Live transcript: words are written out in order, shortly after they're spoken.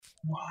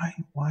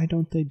Why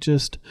don't they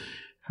just?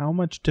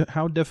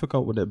 How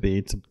difficult would it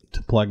be to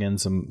plug in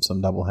some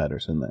double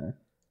headers in there?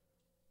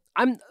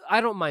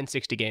 I don't mind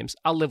 60 games.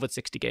 I'll live with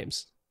 60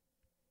 games.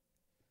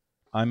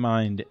 I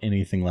mind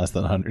anything less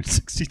than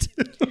 162.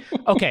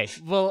 Okay,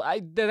 well,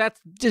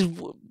 that's just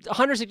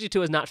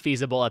 162 is not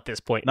feasible at this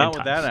point. Not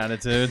with that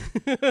attitude.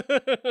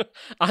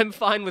 I'm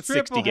fine with 60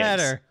 Triple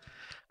games. header.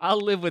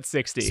 I'll live with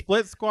 60.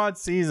 Split squad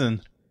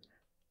season.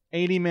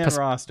 80-man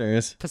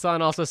rosters.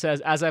 Passan also says,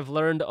 as I've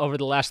learned over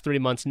the last 3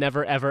 months,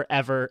 never, ever,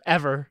 ever,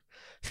 ever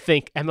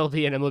think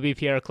MLB and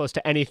MLBPA are close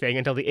to anything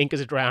until the ink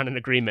is around an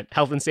agreement.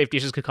 Health and safety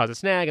issues could cause a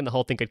snag and the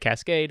whole thing could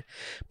cascade,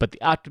 but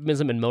the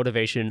optimism and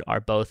motivation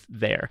are both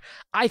there.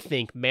 I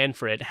think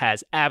Manfred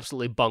has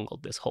absolutely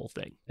bungled this whole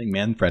thing. I think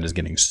Manfred is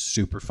getting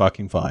super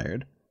fucking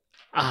fired.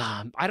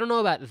 I don't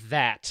know about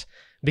that,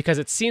 because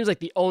it seems like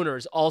the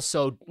owners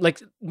also,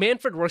 like,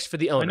 Manfred works for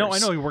the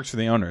owners. I know he works for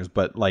the owners,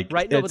 but like,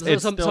 right? No,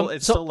 it's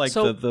still like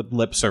the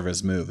lip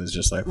service move is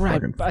just like right.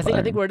 Fucking but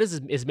I think what it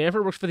is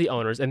Manfred works for the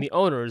owners, and the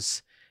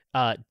owners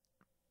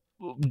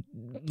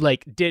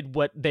like did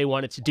what they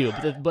wanted to do.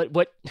 But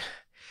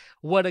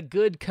what a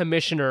good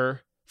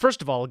commissioner.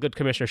 First of all, a good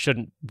commissioner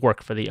shouldn't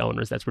work for the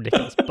owners. That's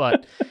ridiculous.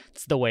 But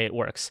it's the way it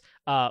works.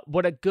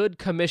 What a good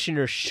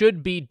commissioner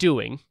should be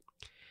doing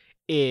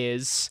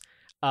is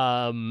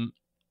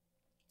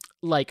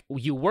like,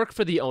 you work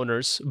for the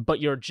owners, but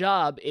your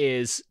job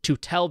is to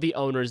tell the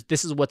owners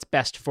this is what's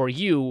best for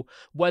you,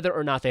 whether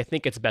or not they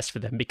think it's best for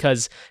them,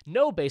 because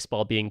no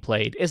baseball being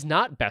played is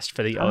not best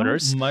for the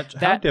owners.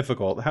 How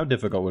difficult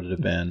would it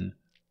have been?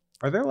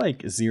 Are there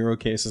like 0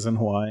 cases in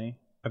Hawaii?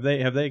 Is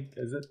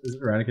it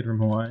eradicated from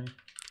Hawaii?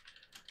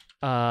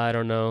 I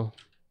don't know.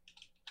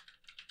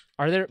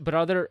 Are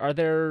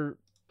there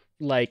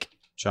like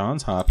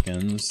Johns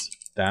Hopkins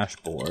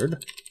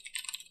dashboard?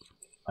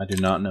 I do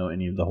not know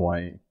any of the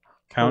Hawaii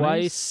counties.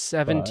 Hawaii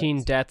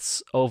 17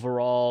 deaths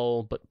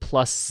overall, but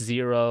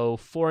 +0.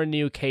 4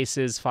 new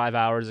cases 5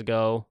 hours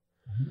ago.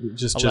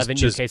 11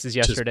 new cases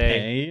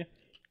yesterday.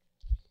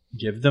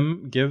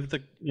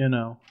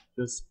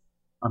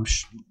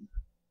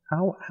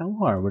 How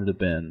hard would it have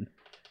been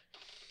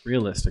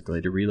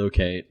realistically to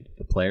relocate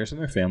the players and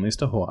their families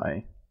to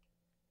Hawaii?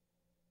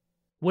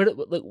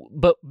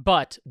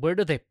 But where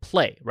do they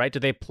play? Right? Do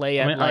they play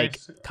at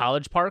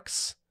college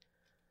parks?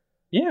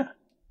 Yeah.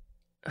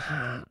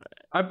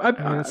 I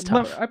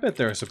bet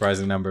there are a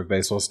surprising number of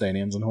baseball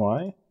stadiums in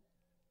Hawaii.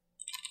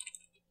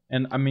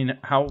 And I mean,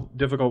 how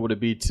difficult would it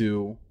be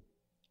to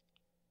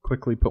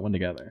quickly put one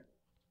together?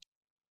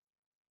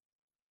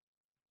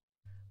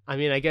 I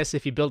mean, I guess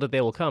if you build it,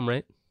 they will come,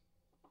 right?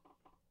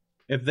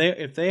 If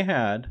they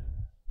had,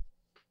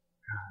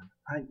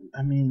 God,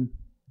 I mean,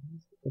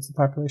 what's the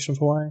population of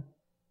Hawaii?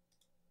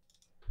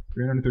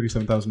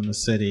 337,000 in the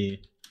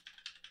city.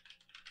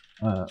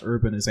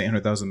 Urban is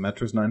 800,000.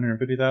 Metro is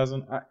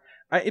 950,000.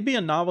 It'd be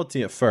a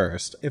novelty at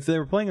first if they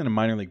were playing in a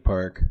minor league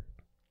park,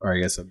 or I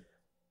guess a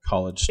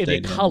college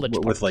stadium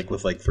with like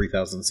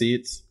 3,000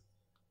 seats.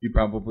 You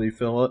probably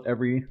fill it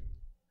every.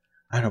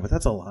 I don't know, but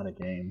that's a lot of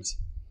games.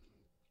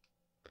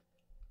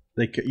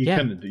 You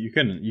couldn't. You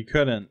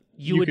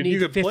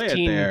could play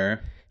it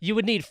there. You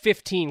would need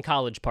 15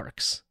 college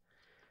parks.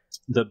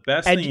 The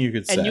best thing you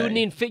could say, and you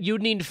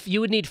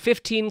would need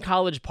 15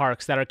 college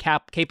parks that are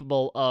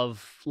capable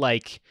of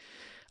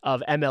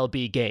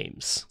MLB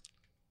games.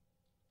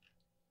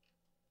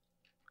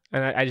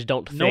 And I just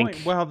don't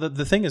think. Well,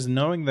 the thing is,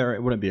 knowing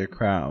there wouldn't be a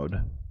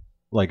crowd,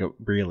 like a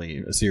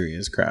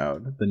serious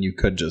crowd, then you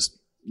could just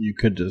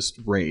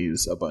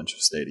raise a bunch of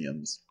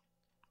stadiums.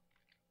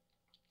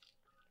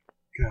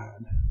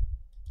 God,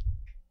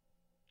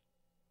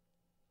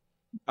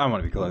 I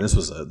want to be clear. This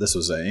was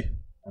a.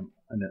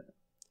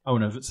 I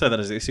wouldn't have said that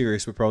as a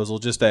serious proposal.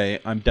 Just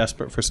I'm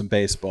desperate for some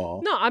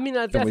baseball. No, I mean,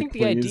 I think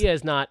the idea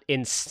is not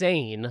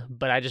insane,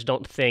 but I just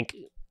don't think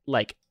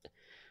like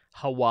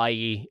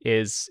Hawaii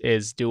is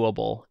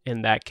doable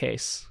in that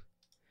case.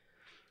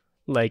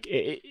 Like,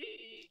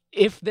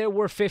 if there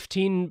were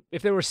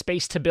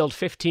space to build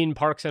 15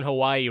 parks in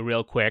Hawaii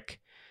real quick,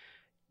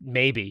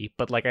 maybe.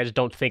 But like, I just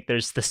don't think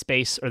there's the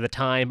space or the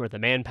time or the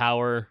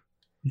manpower.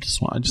 I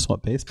just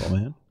want baseball,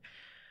 man.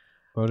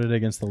 Voted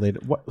against the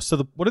latest. I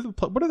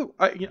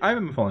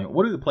haven't been following.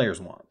 What do the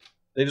players want?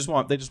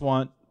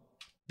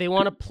 They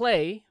want to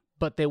play,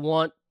 but they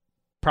want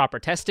proper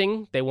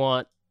testing. They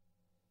want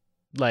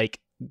a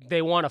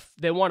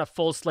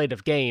full slate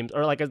of games,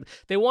 or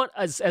they want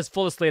as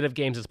full a slate of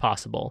games as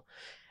possible,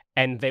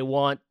 and they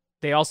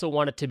also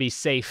want it to be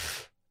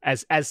safe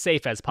as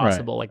safe as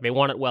possible. Right. Like, they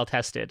want it well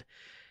tested,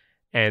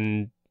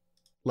 and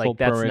like full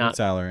that's prorated not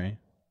salary.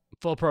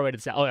 Full prorated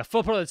salary. Oh yeah,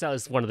 full prorated salary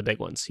is one of the big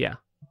ones. Yeah.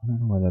 I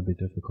don't know why that'd be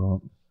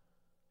difficult.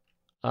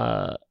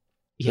 Yeah.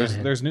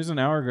 There's news an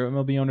hour ago.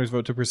 MLB owners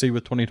vote to proceed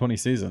with 2020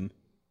 season.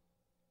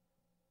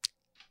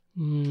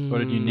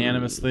 Voted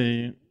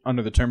unanimously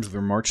under the terms of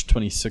their March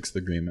 26th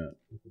agreement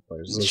with the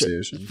Players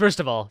Association.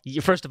 First of all,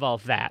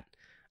 that.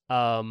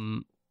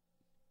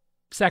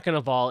 Second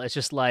of all, it's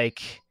just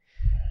like,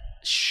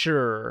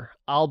 sure,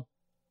 I'll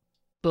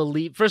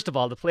believe, first of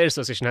all, the Players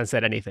Association hasn't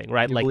said anything,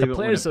 right? You like the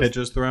Players when a pitch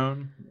is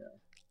thrown? Yeah.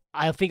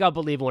 I think I'll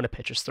believe when a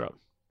pitch is thrown.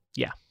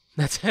 Yeah,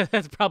 that's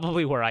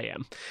probably where I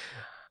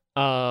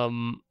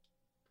am.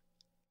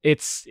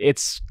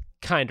 It's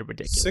kind of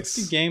ridiculous.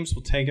 60 games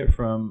will take it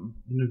from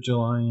end of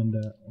July, and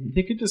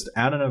they could just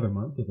add another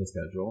month to the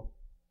schedule.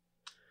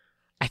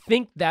 I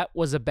think that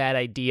was a bad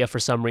idea for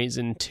some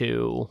reason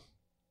too.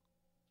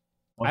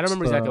 I don't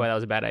remember exactly why that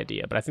was a bad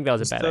idea, but I think that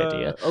was a bad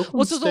idea.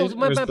 My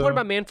point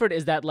about Manfred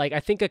is that, like, I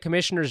think a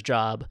commissioner's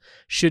job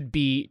should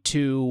be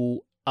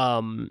to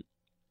work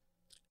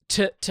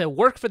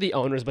for the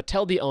owners, but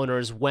tell the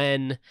owners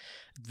when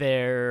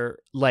they're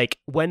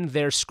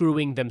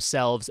screwing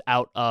themselves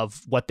out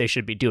of what they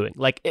should be doing.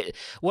 Like,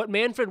 what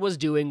Manfred was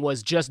doing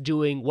was just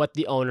doing what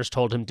the owners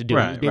told him to do.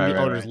 He was being the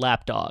owner's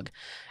lapdog.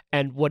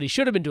 And what he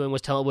should have been doing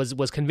was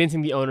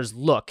convincing the owners,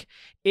 look,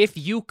 if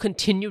you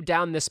continue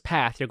down this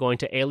path, you're going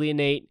to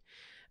alienate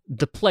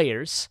the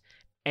players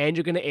and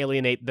you're going to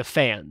alienate the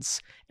fans.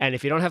 And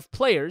if you don't have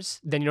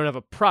players, then you don't have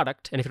a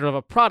product. And if you don't have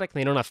a product,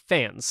 then you don't have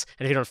fans.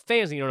 And if you don't have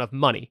fans, then you don't have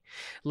money.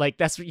 Like,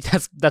 that's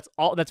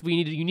all. That's what you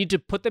need to. You need to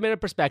put them in a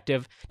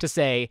perspective to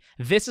say,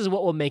 this is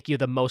what will make you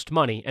the most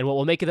money. And what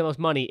will make you the most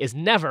money is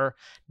never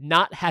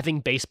not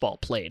having baseball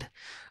played.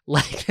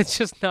 Like, it's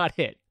just not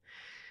it.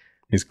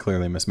 He's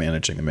clearly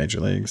mismanaging the major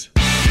leagues.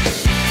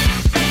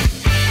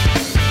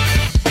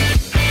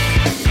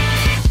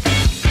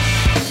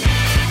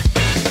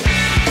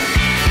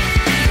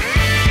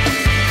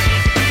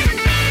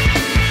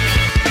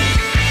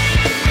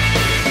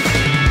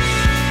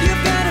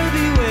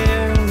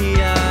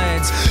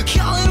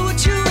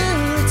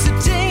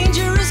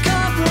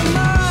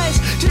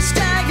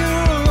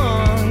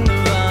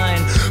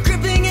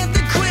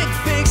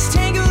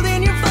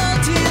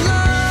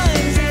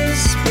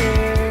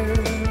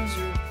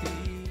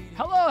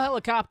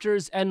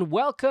 Helicopters, and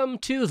welcome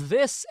to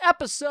this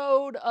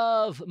episode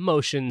of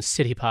Motion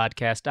City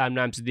Podcast. I'm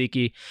Naim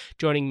Siddiqui.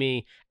 Joining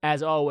me,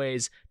 as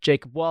always,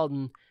 Jacob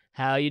Walden.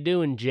 How you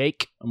doing,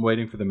 Jake? I'm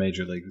waiting for the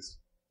major leagues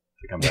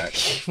to come back.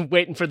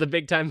 Waiting for the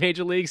big time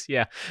major leagues?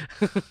 Yeah.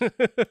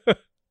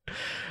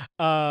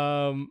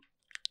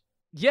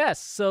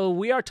 Yes, so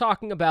we are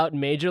talking about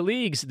Major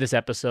Leagues this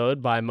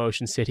episode by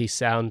Motion City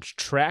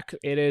Soundtrack.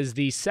 It is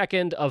the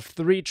second of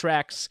 3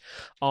 tracks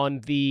on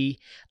the,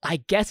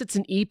 I guess it's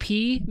an EP,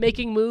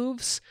 Making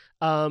Moves.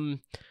 So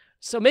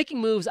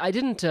Making Moves, I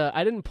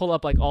didn't pull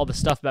up like all the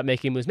stuff about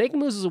Making Moves. Making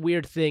Moves is a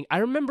weird thing. I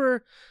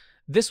remember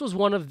this was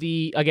one of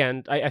the,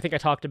 again, I think I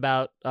talked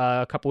about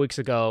a couple weeks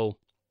ago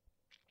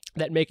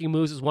that Making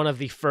Moves is one of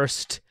the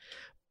first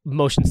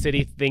Motion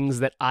City things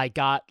that I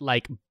got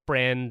like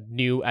brand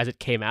new as it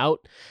came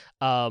out.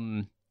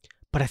 But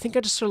I think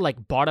I just sort of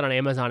like bought it on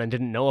Amazon and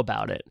didn't know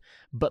about it.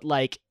 But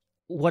like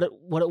what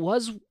it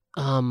was,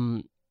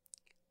 I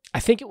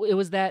think it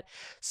was that.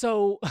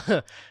 So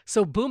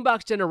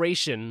Boombox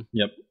Generation,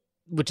 yep,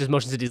 which is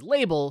Motion City's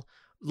label,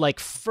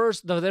 like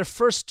their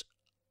first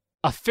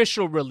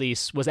official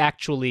release was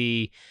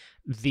actually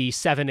the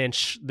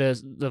 7-inch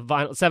the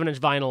vinyl 7-inch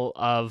vinyl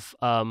of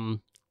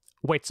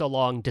Wait So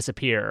Long,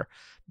 Disappear.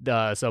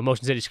 So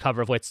Motion City's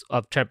cover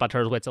of Tramp by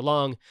Turtles, Wait So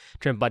Long,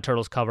 Tramp by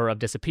Turtles cover of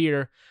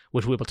Disappear,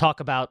 which we will talk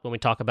about when we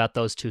talk about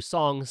those 2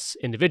 songs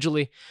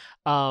individually.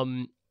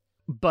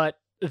 But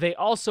they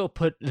also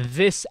put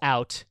this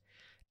out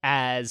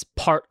as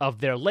part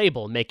of their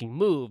label, Making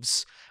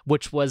Moves,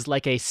 which was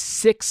like a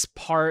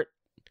 6-part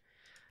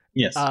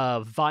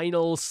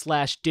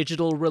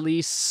vinyl/digital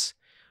release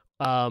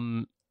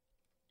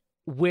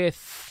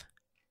with...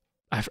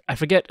 I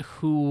forget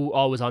who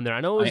all was on there.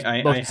 I know it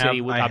was Motion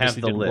City. I have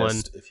the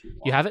list. If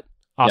you have it?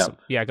 Awesome.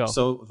 Yeah, go.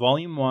 So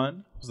Volume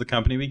 1 was The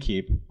Company We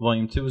Keep.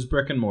 Volume 2 was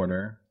Brick and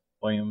Mortar.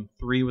 Volume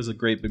 3 was A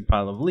Great Big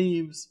Pile of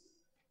Leaves.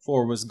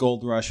 4 was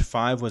Gold Rush.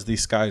 5 was The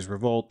Skies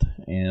Revolt.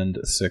 And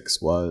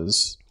 6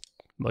 was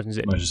Motion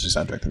City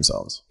Soundtrack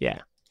themselves.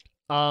 Yeah.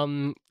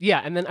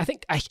 Yeah, and then I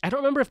think I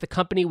don't remember if The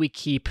Company We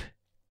Keep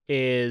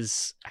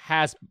has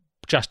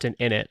Justin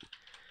in it.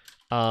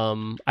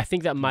 I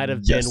think that might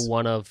have been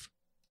one of...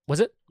 Was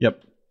it?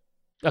 Yep.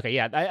 Okay,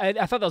 yeah.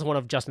 I thought that was one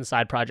of Justin's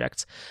side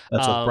projects.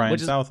 That's with Brian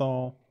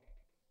Southall,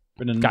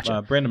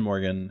 Brandon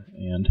Morgan,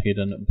 and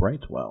Hayden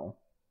Brightwell.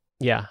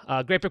 Yeah.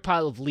 Great Big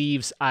Pile of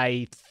Leaves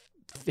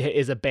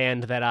is a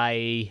band that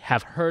I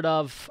have heard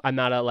of. I'm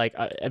not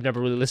I've never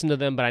really listened to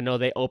them, but I know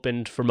they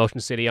opened for Motion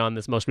City on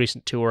this most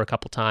recent tour a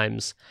couple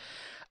times.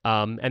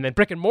 And then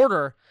Brick and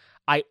Mortar,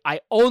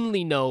 I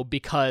only know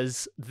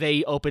because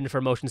they opened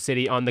for Motion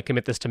City on the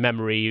Commit This to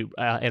Memory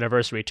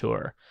anniversary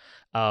tour.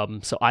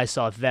 So I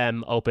saw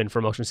them open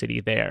for Motion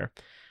City there.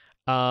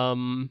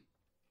 So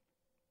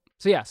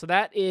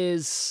that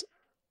is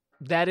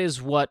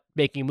what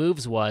Making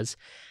Moves was,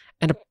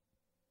 and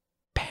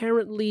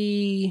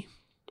apparently,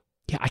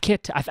 yeah, I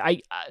can't.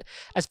 I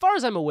as far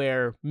as I'm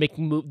aware,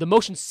 the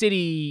Motion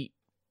City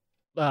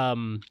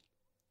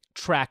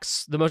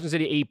tracks, the Motion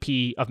City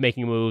EP of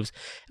Making Moves,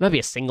 it might be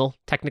a single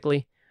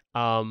technically,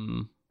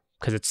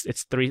 because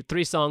it's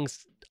three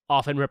songs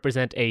often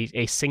represent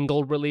a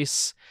single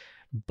release.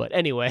 But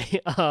anyway,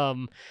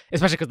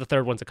 especially because the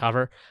third one's a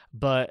cover.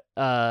 But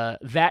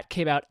that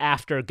came out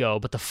after Go.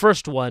 But the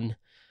first one,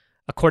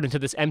 according to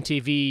this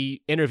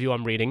MTV interview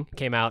I'm reading,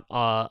 came out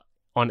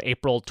on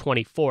April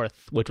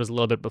 24th, which was a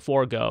little bit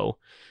before Go.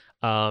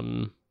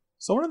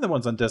 So one of the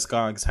ones on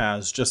Discogs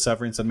has just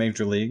Severance and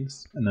Major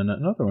Leagues, and then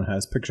another one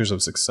has Pictures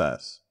of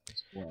Success.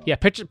 Wow. Yeah,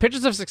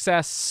 Pictures of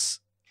Success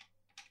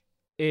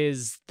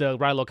is the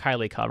Rilo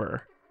Kiley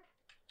cover.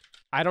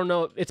 I don't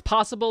know. It's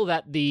possible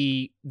that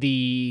the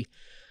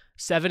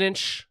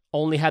 7-inch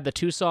only had the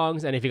 2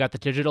 songs, and if you got the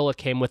digital, it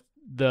came with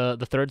the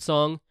third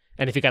song.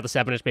 And if you got the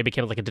 7-inch, maybe it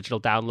came with like a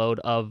digital download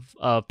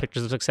of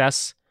Pictures of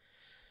Success.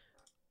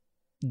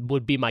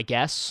 Would be my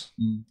guess.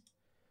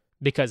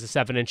 Because the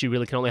 7-inch, you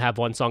really can only have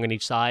one song on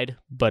each side.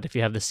 But if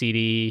you have the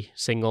CD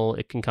single,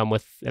 it can come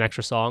with an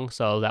extra song.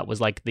 So that was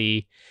like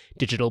the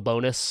digital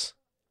bonus.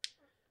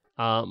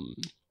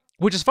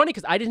 Which is funny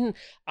because I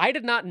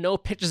did not know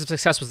Pictures of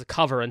Success was a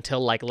cover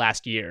until like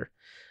last year.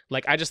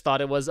 Like I just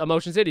thought it was a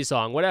Motion City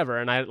song, whatever.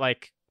 And I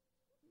like,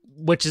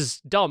 which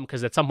is dumb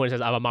because at some point it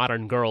says I'm a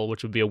modern girl,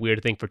 which would be a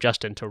weird thing for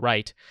Justin to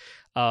write.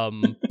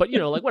 But you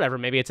know, like whatever,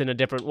 maybe it's in a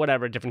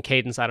different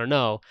cadence. I don't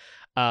know.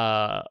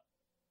 But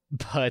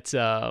it's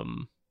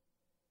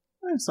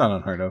not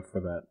unheard of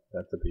for that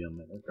to be on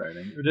lyric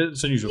writing.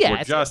 It's unusual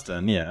for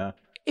Justin, yeah.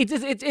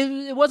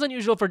 It was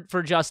unusual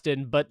for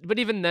Justin, but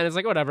even then it's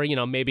like whatever, you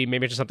know, maybe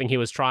it's just something he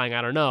was trying,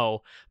 I don't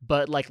know.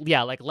 But like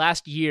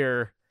last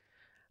year,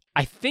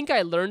 I think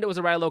I learned it was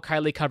a Rilo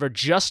Kiley cover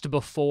just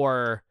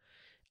before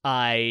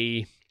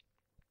I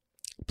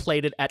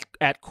played it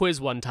at Quiz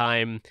one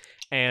time,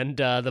 and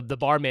the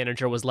bar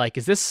manager was like,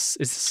 "Is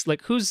this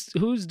like who's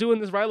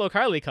doing this Rilo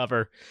Kiley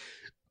cover?"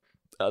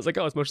 I was like,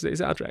 "Oh, it's Motion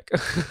City Soundtrack."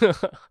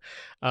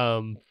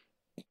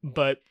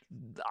 But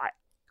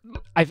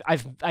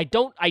I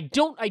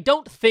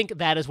don't think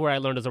that is where I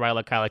learned as a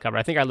Rilo Kiley cover.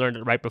 I think I learned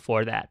it right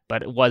before that,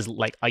 but it was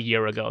like a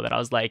year ago that I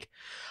was like,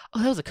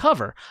 "Oh, that was a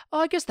cover. Oh,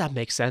 I guess that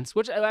makes sense."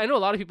 Which I know a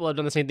lot of people have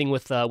done the same thing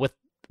with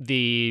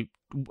the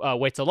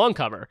Wait So Long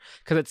cover,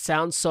 because it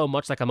sounds so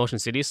much like a Motion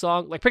City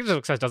song. Like Pictures of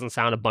Success doesn't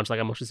sound a bunch like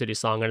a Motion City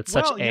song, and it's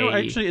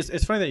actually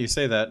it's funny that you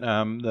say that.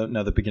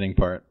 The beginning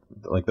part,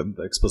 like the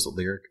explicit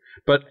lyric,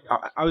 but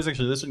I was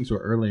actually listening to it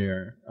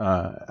earlier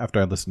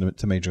after I listened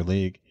to Major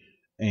League,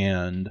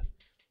 and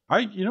what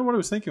I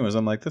was thinking was,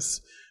 I'm like,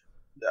 this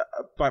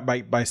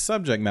by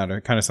subject matter,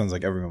 it kind of sounds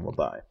like Everyone Will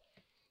Die.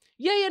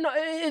 Yeah, no,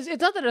 it's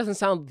not that it doesn't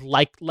sound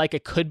like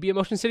it could be a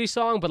Motion City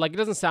song, but like it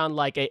doesn't sound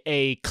like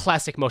a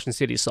classic Motion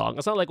City song.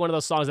 It's not like one of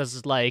those songs that's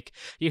just like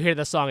you hear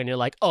the song and you're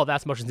like, oh,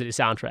 that's Motion City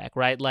Soundtrack,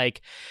 right?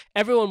 Like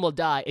Everyone Will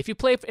Die. If you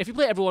play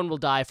Everyone Will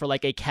Die for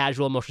like a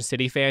casual Motion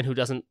City fan who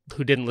didn't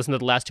listen to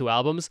the last 2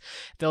 albums,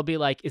 they'll be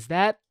like, is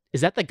that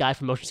the guy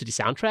from Motion City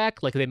Soundtrack?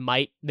 Like they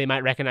might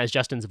recognize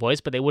Justin's voice,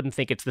 but they wouldn't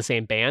think it's the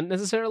same band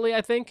necessarily, I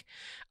think.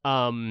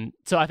 So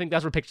I think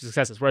that's where Pictures of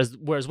Success is.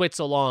 Whereas Wait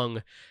So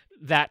Long,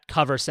 that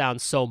cover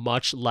sounds so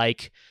much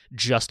like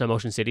just a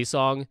Motion City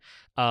song,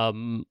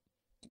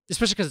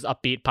 especially because it's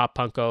upbeat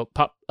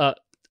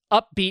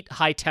upbeat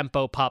high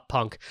tempo pop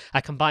punk.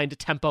 I combined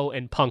tempo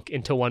and punk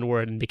into one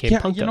word and became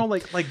punk. You know,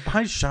 like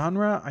by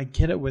genre, I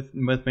get it with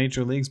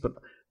Major Leagues, but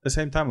at the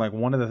same time, like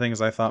one of the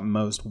things I thought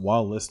most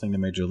while listening to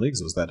Major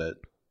Leagues was that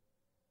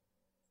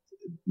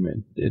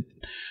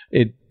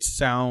it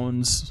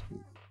sounds.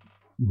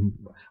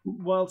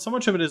 Well, so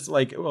much of it is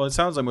like, it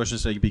sounds like Motion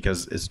City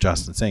because it's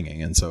Justin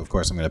singing, and so of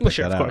course I'm going to pick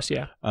that out. Of course,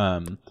 yeah.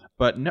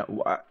 But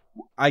no,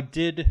 I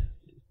did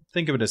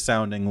think of it as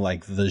sounding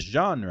like the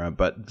genre,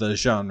 but the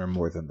genre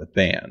more than the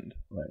band.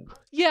 Right?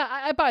 Yeah,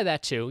 I buy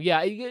that too. Yeah,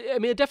 I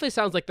mean, it definitely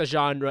sounds like the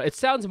genre. It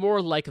sounds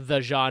more like the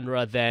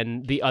genre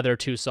than the other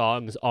 2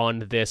 songs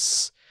on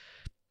this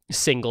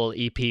single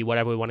EP,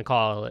 whatever we want to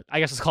call it. I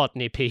guess let's call it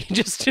an EP,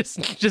 just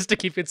to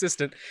keep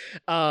consistent.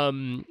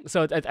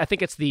 So I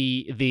think it's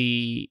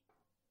the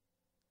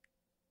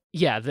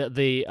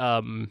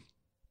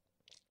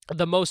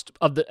most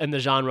of the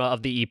genre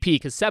of the EP,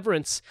 because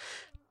Severance,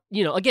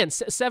 again,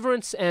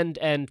 Severance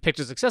and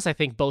Pictures of Success, I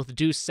think both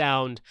do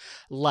sound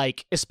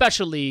like,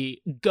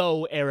 especially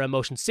Go era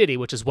Motion City,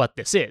 which is what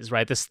this is,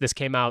 right? This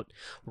came out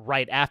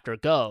right after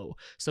Go,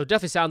 so it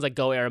definitely sounds like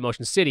Go era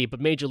Motion City. But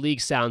Major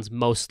League sounds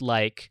most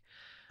like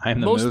I'm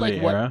the movie like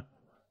era.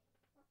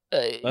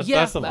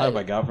 That's the vibe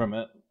I got from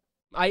it.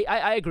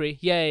 I agree.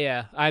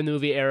 Yeah. I'm the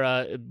movie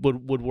era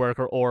would work,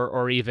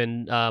 or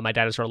even My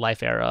Dinosaur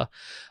Life era.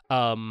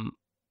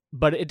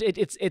 But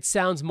it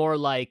sounds more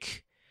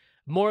like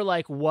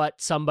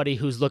what somebody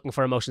who's looking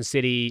for a Motion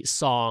City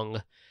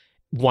song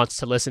wants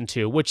to listen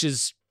to, which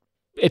is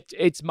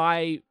it's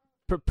my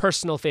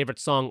personal favorite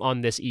song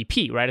on this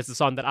EP, right? It's the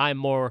song that I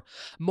more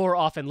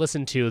often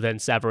listen to than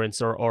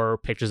Severance or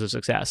Pictures of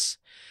Success.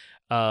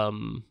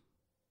 So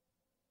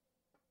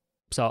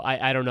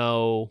I don't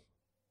know,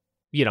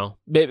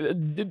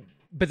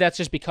 but that's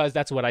just because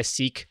that's what I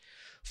seek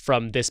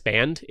from this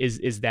band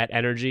is that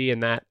energy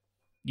and that,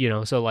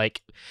 so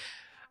like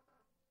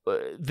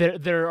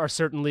there are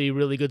certainly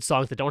really good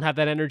songs that don't have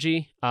that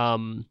energy,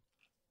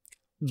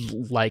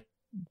 like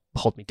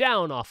Hold Me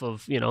Down off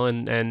of,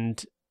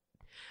 and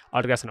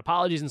Autographs and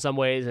Apologies in some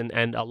ways,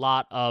 and a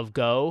lot of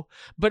Go.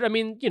 But I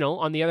mean,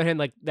 on the other hand,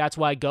 like that's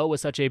why Go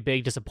was such a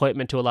big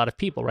disappointment to a lot of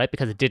people, right?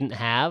 Because it didn't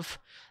have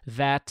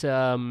that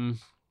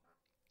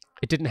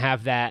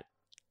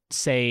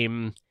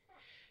same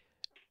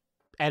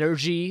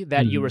energy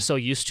that you were so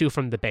used to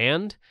from the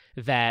band.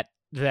 So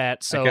we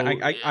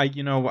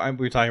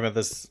were talking about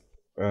this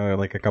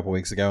like a couple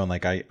weeks ago, and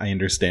like I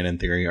understand in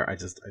theory, or I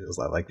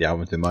like the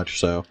album too much.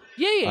 So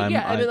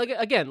yeah. I mean, like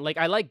again, like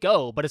I like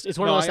Go, but it's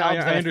one of those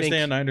albums. I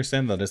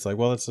understand that it's like,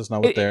 well, it's just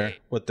not what they're.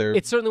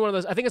 It's certainly one of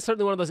those. I think it's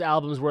certainly one of those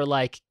albums where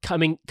like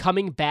coming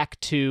back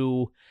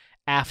to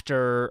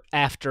after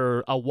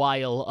a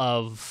while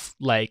of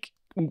like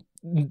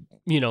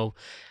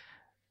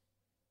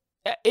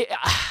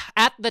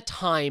at the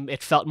time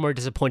it felt more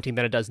disappointing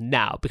than it does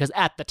now, because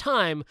at the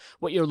time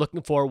what you're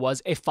looking for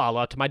was a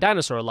follow-up to My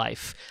Dinosaur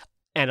Life,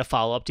 and a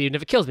follow-up to Even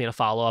If It Kills Me, and a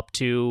follow-up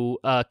to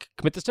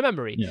Commit This to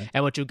Memory. Yeah.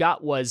 And what you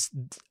got was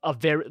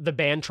the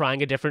band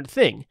trying a different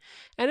thing.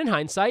 And in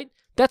hindsight,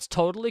 that's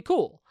totally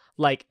cool.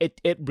 Like, I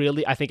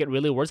think it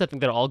really works. I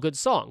think they're all good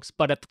songs.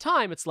 But at the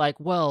time, it's like,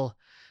 well,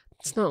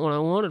 it's not what I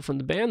wanted from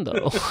the band,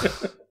 though.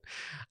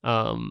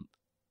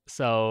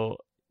 So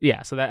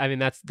that's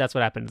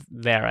what happened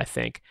there, I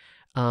think.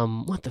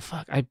 What the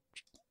fuck?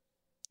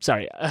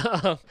 Sorry.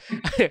 I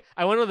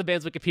went on the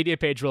band's Wikipedia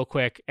page real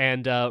quick,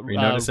 and are you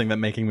noticing that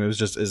Making Moves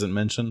just isn't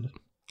mentioned?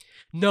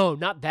 No,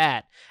 not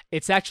that.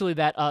 It's actually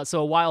that.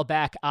 So a while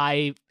back,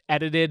 I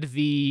edited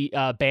the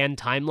band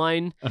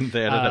timeline. And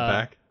they edited it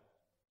back?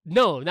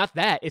 No, not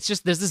that. It's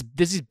just there's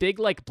these big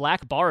like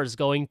black bars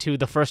going to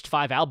the first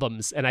 5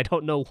 albums, and I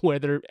don't know where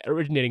they're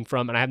originating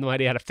from, and I have no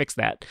idea how to fix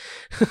that.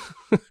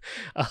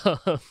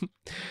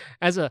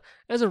 As a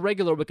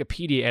regular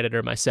Wikipedia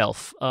editor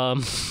myself.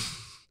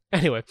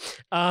 Anyway,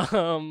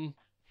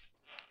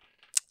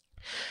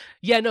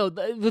 yeah, no,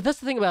 that's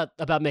the thing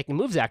about Making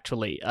Moves,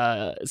 actually.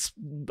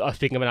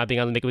 Speaking of not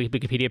being on the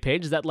Wikipedia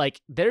page, is that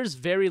like there's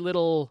very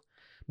little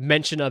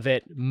mention of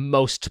it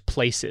most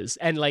places,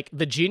 and like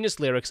the Genius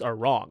lyrics are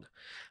wrong.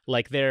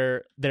 Like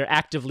they're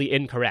actively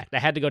incorrect. I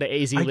had to go to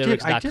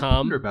azlyrics.com. I did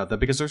wonder about that,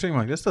 because they're saying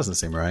like, this doesn't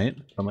seem right.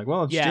 I'm like,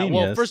 well, it's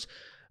Genius. Well,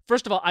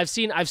 First of all, I've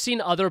seen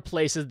other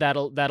places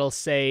that'll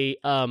say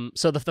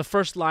so the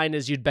first line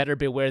is "You'd better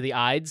beware the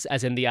Ides,"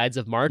 as in the Ides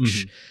of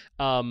March,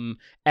 and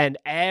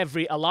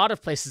a lot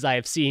of places I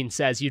have seen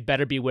says "You'd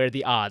better beware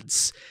the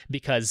odds,"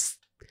 because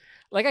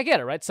like I get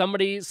it, right?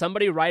 Somebody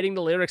writing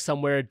the lyrics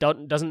somewhere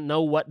doesn't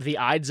know what the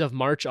Ides of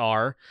March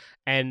are,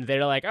 and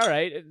they're like, all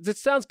right, it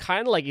sounds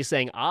kind of like he's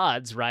saying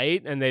odds,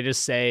 right? And they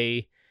just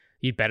say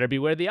 "You'd better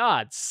beware the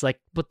odds." It's like,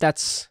 but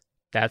that's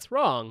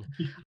wrong.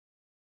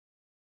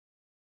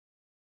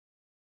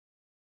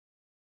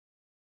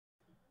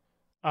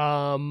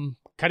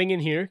 Cutting in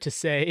here to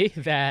say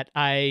that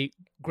I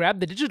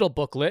grabbed the digital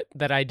booklet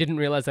that I didn't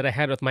realize that I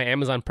had with my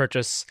Amazon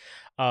purchase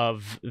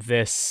of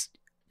this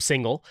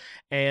single,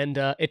 and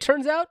it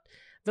turns out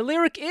the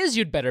lyric is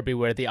 "You'd better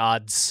beware the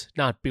odds,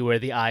 not beware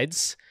the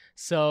Ides."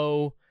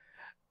 So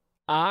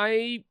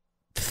I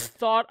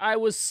thought I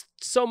was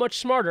so much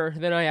smarter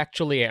than I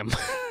actually am.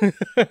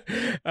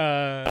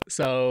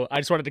 So I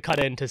just wanted to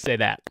cut in to say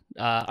that.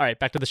 All right,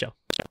 back to the show.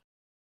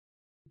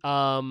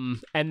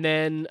 And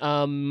then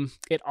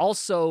it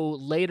also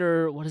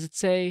later, what does it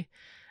say?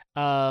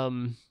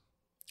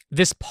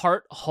 This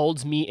part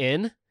holds me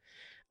in.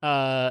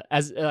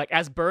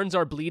 As burns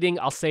are bleeding,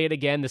 I'll say it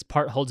again, this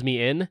part holds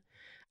me in,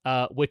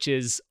 which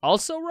is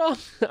also wrong.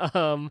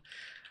 I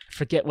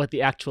forget what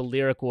the actual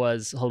lyric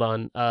was. Hold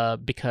on.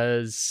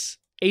 Because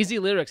AZ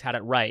Lyrics had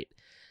it right.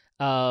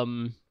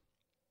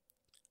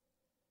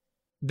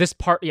 This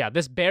part,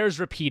 this bears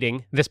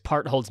repeating, this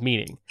part holds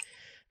meaning.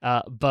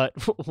 But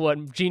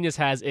what Genius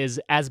has is,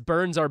 as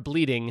burns are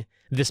bleeding,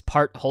 this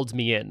part holds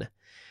me in.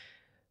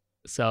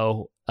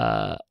 So,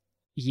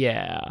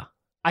 yeah.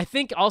 I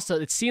think also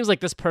it seems like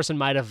this person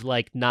might have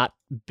like not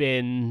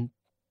been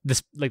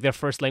this, like their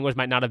first language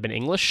might not have been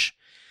English.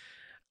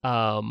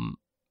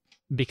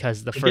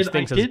 Because the first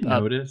thing says, I did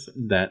notice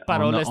that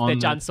Paroles de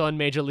Chanson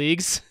Major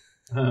Leagues.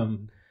 I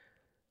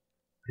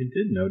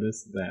did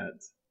notice that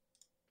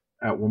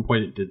at one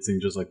point it did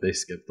seem just like they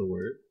skipped the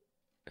word.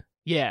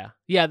 Yeah.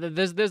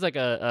 There's like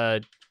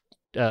a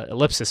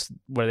ellipsis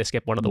where they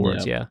skip one of the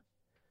words. Yeah.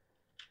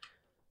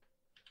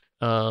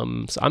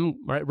 So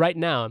I'm right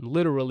now. I'm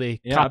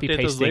literally copy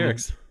pasting those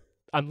lyrics.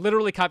 I'm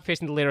literally copy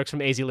pasting the lyrics from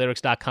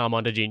azlyrics.com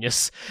onto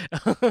Genius.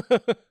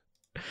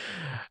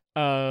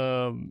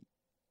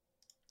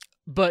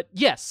 But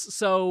yes.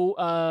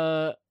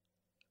 So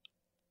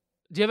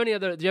do you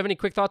have any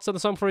quick thoughts on the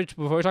song before we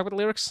talk about the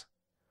lyrics?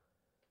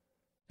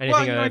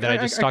 Anything that I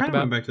just talked about? I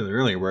went back to the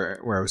earlier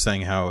where I was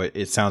saying how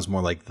it sounds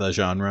more like the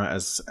genre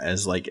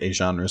as like a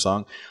genre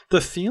song.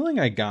 The feeling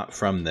I got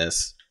from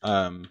this,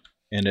 and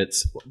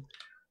it's,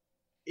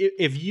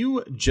 if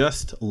you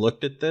just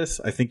looked at this,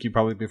 I think you'd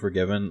probably be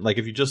forgiven. Like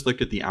if you just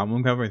looked at the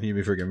album cover, I think you'd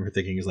be forgiven for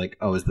thinking, is like,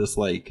 oh, is this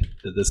like,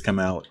 did this come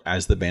out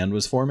as the band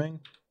was forming,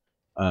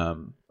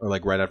 or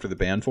like right after the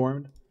band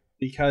formed?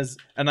 because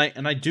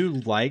I do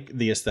like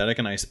the aesthetic,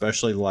 and I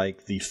especially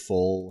like the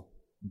full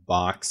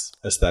box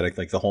aesthetic,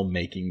 like the whole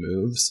making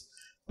moves.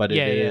 But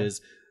it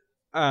is,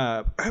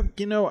 I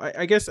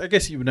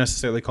guess you would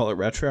necessarily call it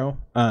retro.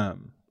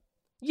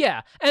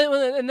 Yeah,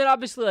 and then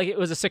obviously like it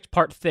was a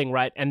 6-part thing,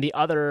 right? And the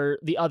other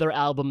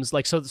albums,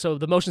 like so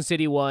the Motion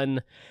City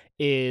one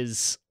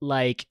is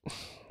like,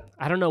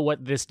 I don't know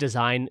what this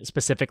design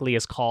specifically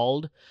is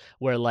called,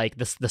 where like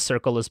the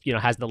circle is,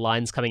 has the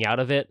lines coming out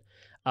of it.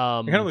 It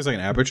kind of looks like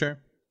an aperture.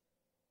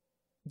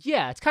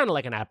 Yeah, it's kind of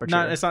like an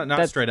aperture. It's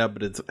not straight up,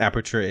 but it's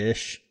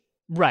aperture-ish.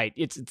 Right,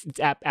 it's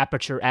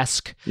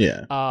aperture-esque.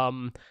 Yeah.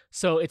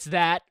 So it's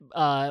that,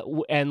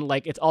 and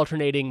like it's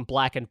alternating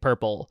black and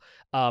purple.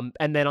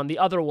 And then on the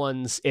other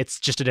ones, it's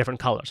just a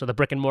different color. So the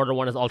Brick and Mortar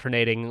one is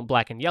alternating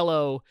black and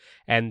yellow,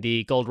 and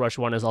the Gold Rush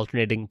one is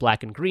alternating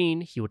black and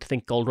green. You would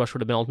think Gold Rush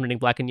would have been alternating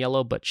black and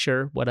yellow, but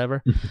sure,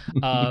 whatever.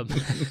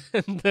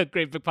 The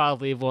Great Big Pile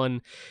of Leave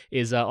one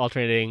is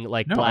alternating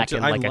like black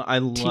and like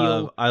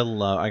teal. I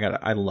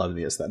love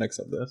the aesthetics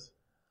of this.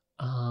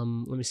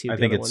 Let me see. I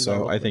think it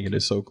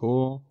is so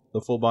cool.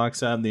 The full box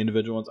set, the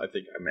individual ones. I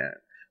think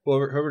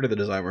whoever did the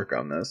design work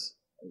on this,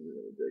 I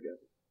really dig it.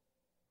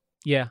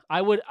 Yeah,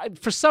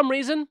 for some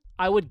reason,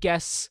 I would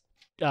guess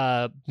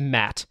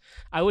Matt.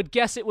 I would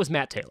guess it was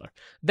Matt Taylor.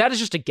 That is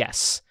just a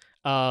guess.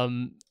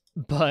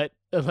 But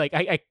like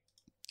I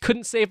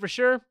couldn't say for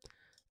sure.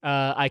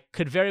 I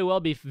could very well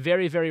be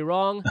very, very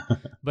wrong.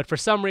 But for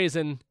some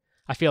reason,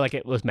 I feel like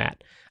it was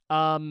Matt.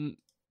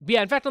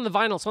 Yeah, in fact, on the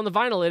vinyl,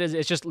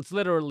 it's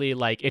literally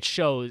like it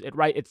shows it,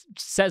 right? It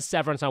says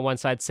Severance on one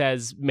side,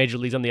 says Major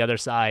Leagues on the other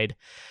side.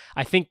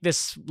 I think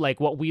this,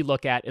 like what we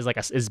look at, is like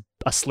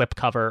a slip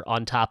cover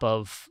on top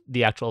of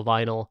the actual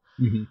vinyl.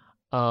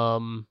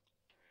 Mm-hmm.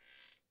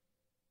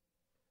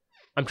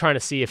 I'm trying to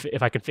see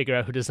if I can figure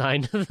out who did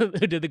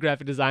the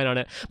graphic design on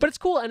it. But it's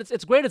cool, and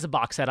it's great as a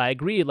box set. I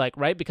agree, like,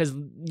 right? Because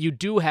you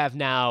do have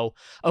now,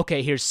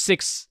 okay, here's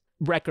 6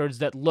 records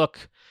that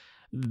look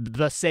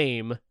the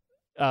same,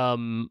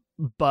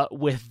 but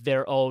with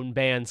their own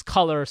band's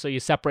color, so you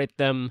separate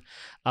them.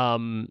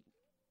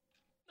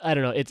 I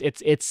don't know.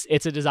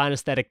 It's a design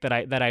aesthetic that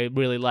I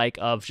really like,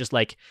 of just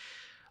like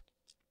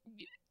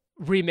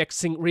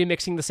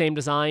remixing the same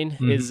design.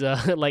 Mm-hmm. Is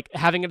like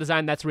having a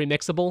design that's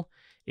remixable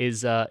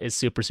is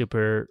super,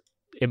 super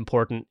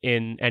important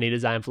in any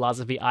design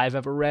philosophy I've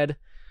ever read.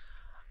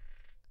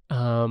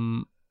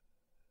 So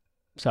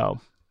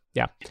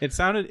yeah, it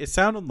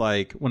sounded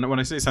like, when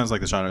I say it sounds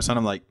like the genre, it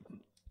sounded like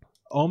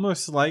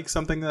almost like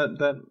something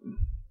that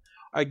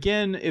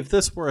again, if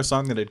this were a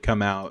song that had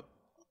come out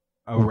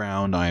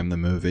around I Am the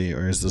Movie,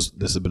 or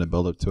this had been a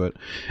build up to it,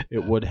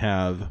 it would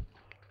have,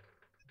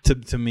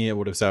 to me, it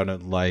would have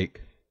sounded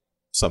like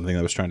something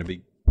that was trying to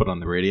be put on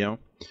the radio,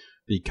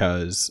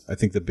 because I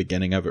think the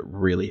beginning of it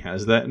really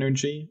has that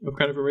energy of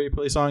kind of a radio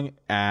play song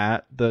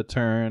at the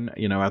turn,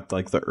 at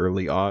like the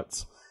early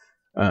aughts.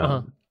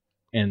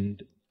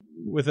 And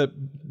with it,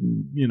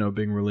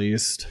 being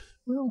released,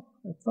 well,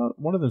 I thought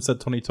one of them said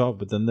 2012,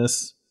 but then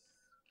this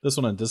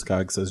one on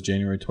Discog says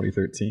January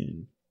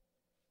 2013.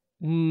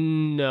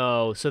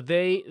 No, so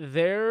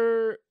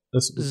the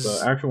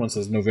actual one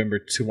says November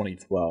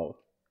 2012.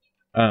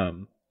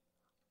 To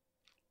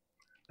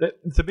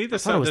me,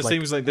 this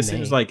seems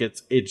like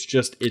it's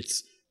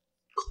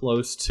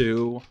close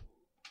to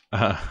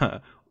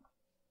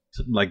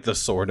like the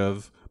sort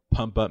of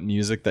pump up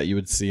music that you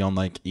would see on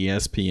like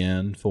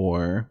ESPN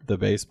for the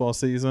baseball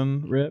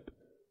season. Rip.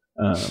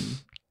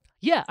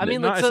 Yeah, I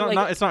mean,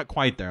 it's not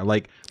quite there.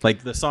 Like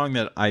the song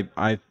that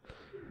I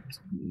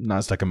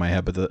not stuck in my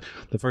head, but the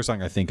first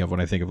song I think of when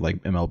I think of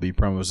like MLB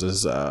promos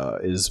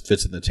is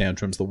Fits in the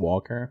Tantrums, The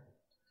Walker,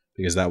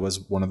 because that was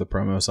one of the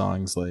promo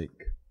songs like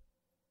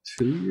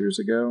 2 years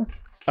ago.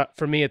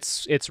 For me,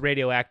 it's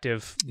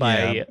Radioactive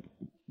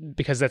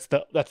because that's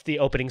the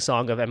opening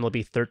song of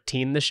MLB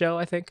 13, the show,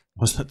 I think.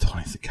 Was that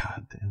 20?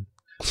 God damn.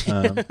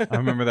 I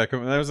remember that.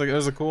 That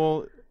was a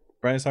cool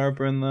Bryce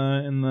Harper in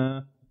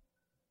the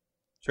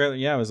trailer.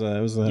 Yeah, it was a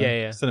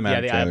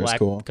cinematic the trailer. Eye Black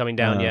cool. Coming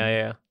down.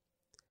 Yeah.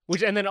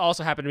 Which, and then it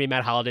also happened to be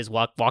Matt Holliday's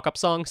walk up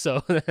song,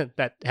 so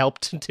that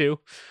helped too.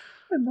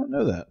 I did not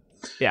know that.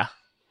 Yeah.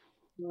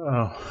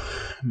 Oh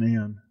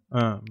man.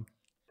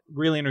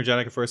 Really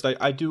energetic at first.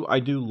 I do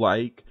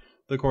like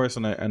the chorus,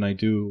 and I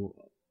do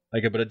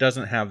like it, but it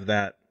doesn't have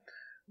that.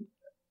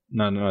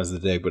 Not as the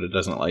dig, but it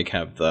doesn't like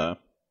have the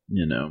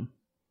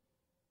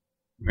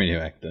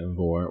Radioactive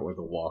or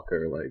the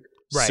Walker, like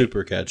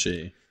super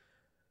catchy.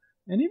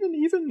 And even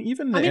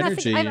the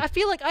energy. I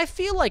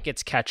feel like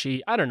it's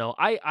catchy. I don't know.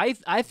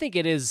 I think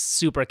it is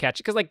super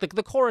catchy, because like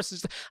the chorus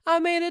is, I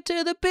made it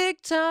to the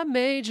big time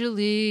major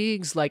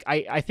leagues. Like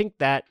I think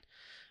that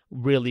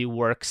really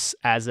works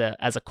as a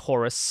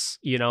chorus,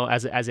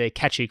 as a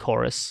catchy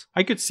chorus.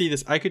 I could see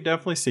this. I could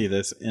definitely see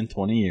this in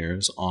 20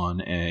 years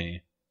on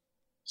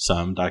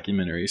some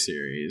documentary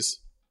series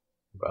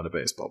about a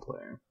baseball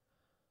player.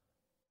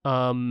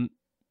 By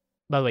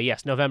the way,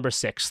 yes, November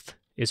 6th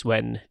is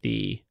when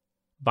the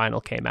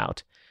vinyl came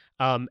out.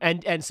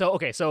 And so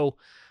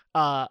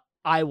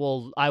I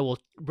will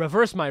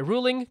reverse my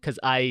ruling because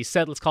I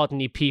said let's call it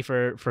an EP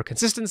for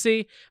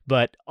consistency,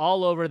 but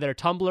all over their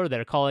Tumblr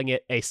they're calling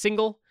it a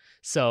single.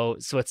 So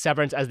it's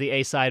Severance as the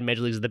A side,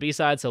 Major Leagues as the B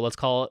side. So let's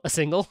call it a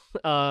single.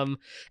 And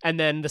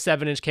then the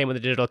 7-inch came with a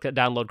digital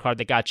download card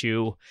that got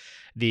you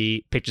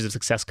the Pictures of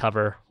Success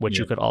cover, which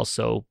you could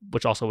also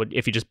would,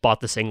 if you just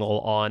bought the single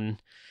on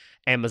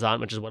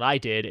Amazon, which is what I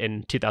did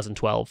in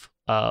 2012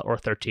 or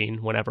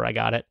 13, whenever I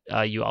got it,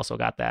 you also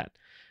got that.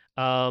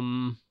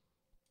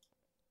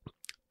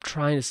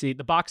 Trying to see,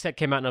 the box set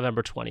came out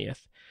November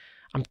 20th.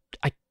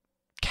 I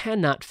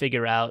cannot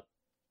figure out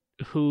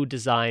who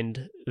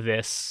designed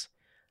this.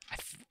 I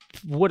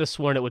would have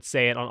sworn it would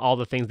say it on all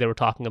the things they were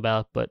talking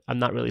about, but I'm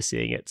not really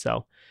seeing it.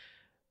 So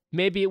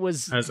maybe it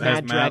was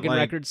Mad Dragon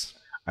Records.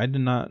 I did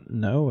not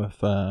know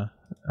if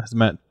has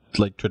Matt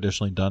like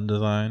traditionally done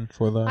design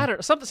for the. I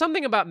don't know.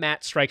 Something about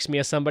Matt strikes me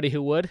as somebody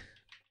who would.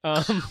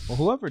 Well,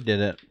 whoever did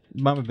it,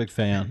 I'm a big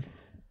fan.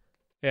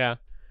 Yeah.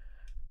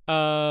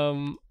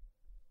 God,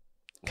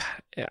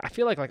 I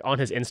feel like on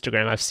his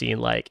Instagram I've seen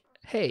like,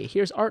 hey,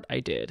 here's art I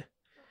did.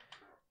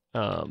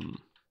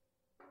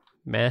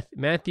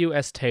 Matthew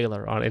S.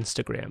 Taylor on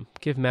Instagram.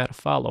 Give Matt a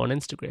follow on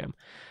Instagram.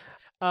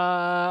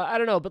 I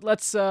don't know, but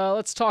let's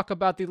talk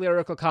about the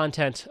lyrical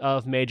content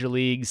of Major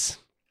Leagues.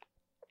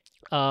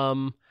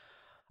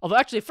 Although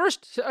actually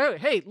first,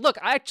 hey, look,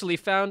 I actually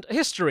found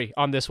history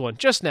on this one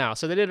just now.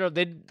 So they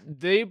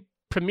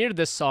premiered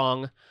this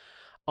song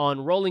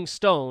on Rolling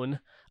Stone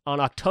on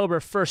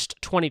October 1st,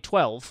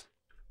 2012.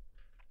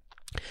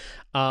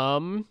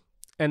 And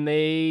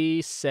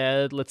they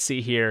said, let's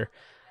see here.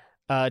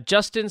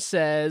 Justin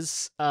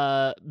says,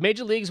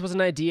 Major Leagues was an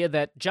idea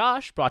that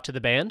Josh brought to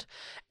the band,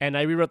 and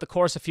I rewrote the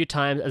chorus a few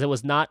times as it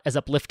was not as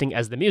uplifting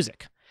as the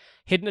music.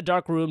 Hid in a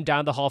dark room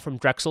down the hall from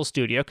Drexel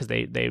Studio, because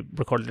they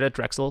recorded it at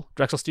Drexel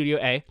Studio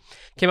A,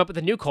 came up with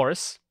a new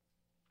chorus,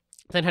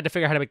 then had to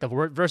figure out how to make the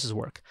verses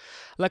work.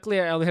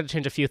 Luckily, I only had to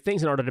change a few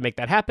things in order to make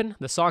that happen.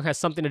 The song has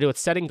something to do with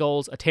setting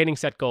goals, attaining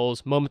set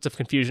goals, moments of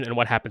confusion, and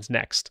what happens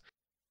next.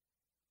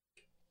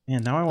 Yeah,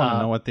 now I want to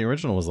know what the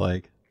original was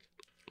like.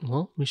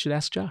 Well, we should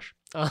ask Josh.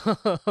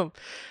 And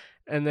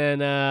then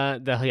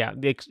then he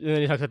talks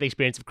about the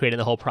experience of creating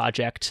the whole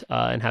project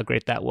and how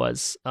great that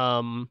was.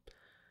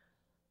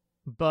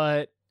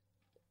 But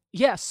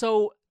yeah,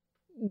 so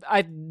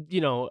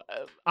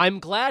I'm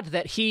glad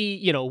that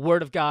he,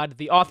 word of God,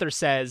 the author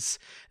says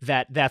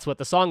that that's what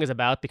the song is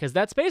about, because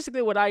that's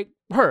basically what I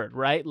heard,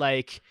 right?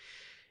 Like,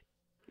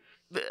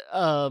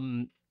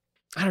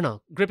 I don't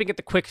know, gripping at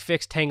the quick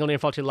fix, tangling in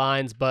faulty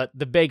lines, but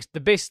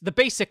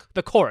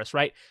the chorus,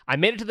 right? I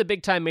made it to the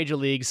big time Major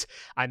Leagues.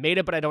 I made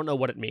it, but I don't know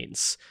what it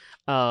means.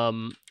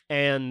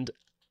 And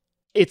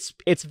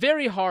it's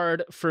very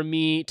hard for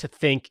me to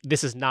think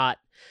this is not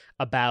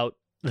about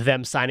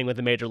them signing with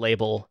a major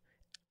label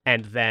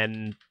and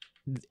then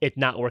it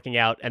not working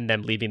out and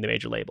them leaving the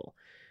major label.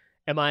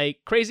 Am I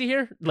crazy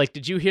here? Like,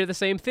 did you hear the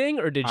same thing,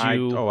 or did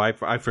you?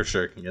 I for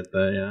sure can get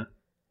that. Yeah.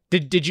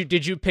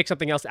 Did you pick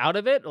something else out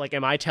of it? Like,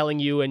 am I telling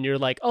you and you're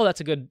like, oh,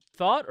 that's a good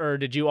thought? Or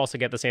did you also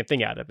get the same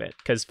thing out of it?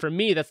 Because for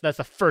me, that's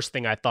the first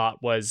thing I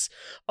thought was,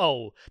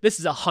 oh, this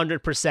is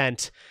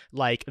 100%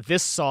 like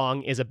this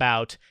song is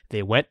about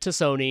they went to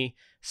Sony.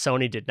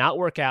 Sony did not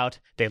work out.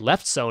 They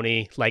left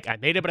Sony. Like, I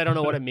made it, but I don't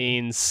know what it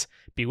means.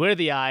 Beware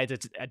the eyes.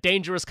 It's a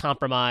dangerous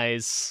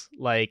compromise.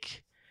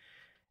 Like,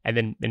 and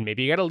then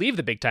maybe you got to leave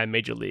the big time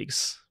Major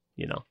Leagues,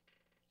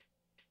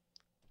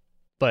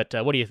 But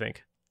what do you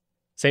think?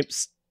 Same.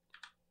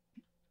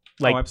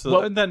 Like,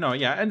 absolutely.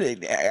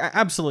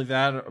 Absolutely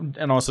that,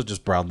 and also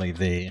just broadly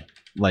the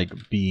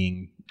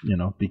being,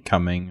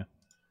 becoming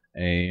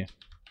a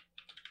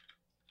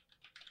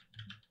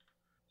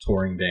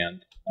touring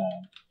band.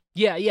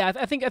 Yeah.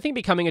 I think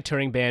becoming a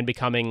touring band,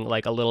 becoming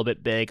like a little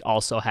bit big,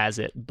 also has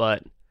it,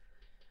 but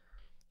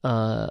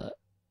I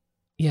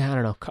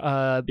don't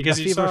know. Because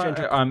you saw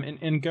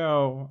in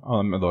Go,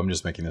 although I'm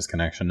just making this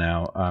connection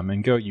now.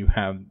 In Go, you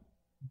have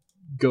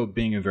Go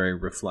being a very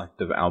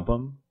reflective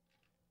album.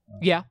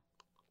 Yeah.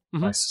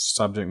 Mm-hmm. My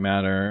subject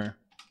matter,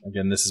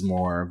 again, this is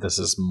more,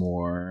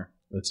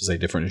 let's just say,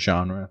 different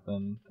genre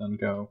than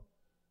Go.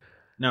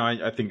 No,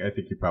 I think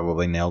you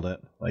probably nailed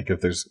it. Like,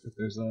 if there's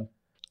a...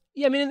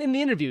 Yeah, I mean, in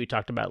the interview, we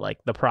talked about,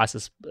 like, the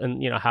process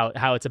and,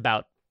 how it's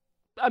about...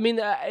 I mean,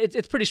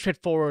 it's pretty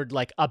straightforward,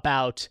 like,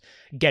 about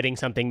getting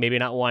something, maybe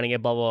not wanting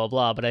it, blah, blah, blah,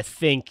 blah. But I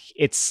think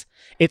it's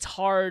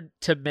hard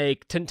to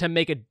make,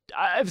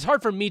 it's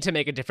hard for me to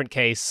make a different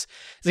case.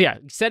 So yeah,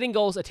 setting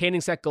goals,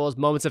 attaining set goals,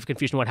 moments of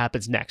confusion, what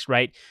happens next,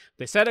 right?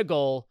 They set a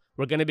goal,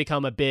 we're going to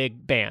become a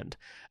big band.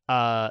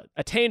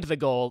 Attained the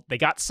goal, they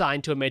got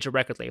signed to a major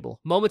record label.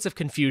 Moments of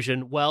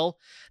confusion, well,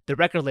 the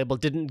record label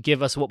didn't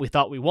give us what we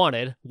thought we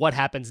wanted. What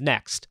happens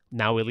next?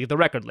 Now we leave the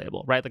record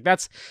label, right? Like,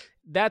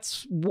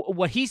 that's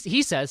what he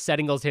says,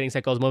 setting goals, attaining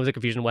set goals, moments of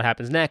confusion, what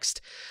happens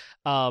next.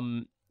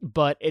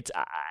 But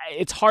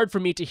it's hard for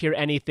me to hear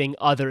anything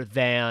other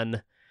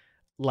than,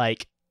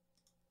 like,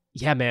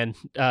 yeah, man,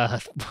 our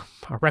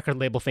record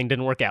label thing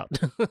didn't work out.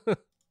 The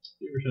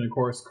original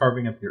chorus,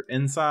 carving up your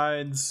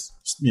insides,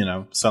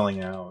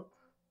 selling out.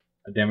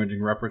 a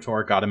damaging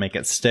repertoire. Got to make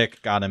it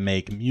stick. Got to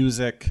make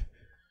music.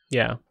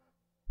 Yeah,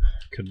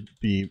 could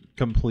be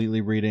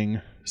completely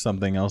reading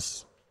something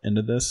else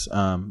into this.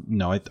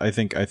 No, I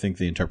think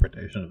the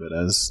interpretation of it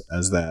as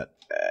that.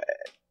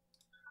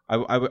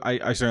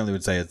 I certainly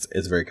would say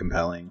it's very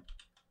compelling.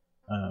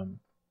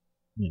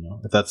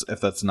 If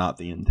that's not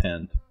the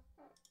intent,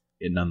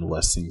 it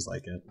nonetheless seems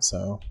like it.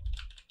 So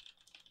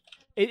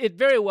it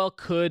very well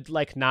could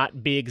like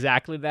not be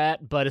exactly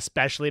that, but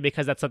especially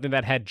because that's something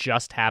that had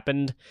just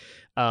happened.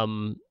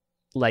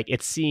 Like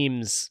it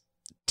seems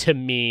to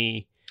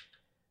me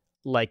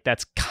like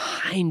that's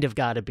kind of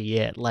got to be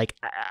it. Like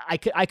I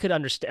could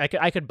understand.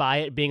 I could buy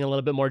it being a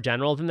little bit more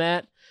general than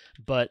that,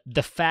 but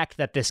the fact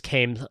that this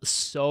came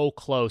so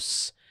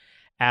close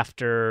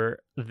after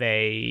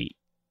they,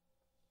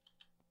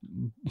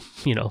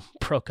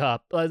 broke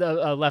up with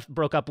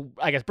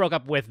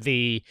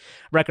the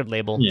record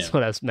label. Yeah. That's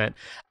what I meant.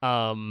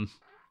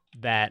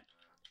 That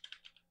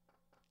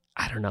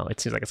I don't know. It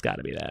seems like it's got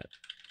to be that.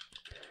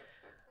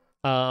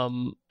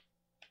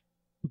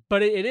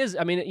 But it is.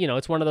 I mean,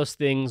 it's one of those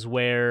things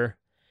where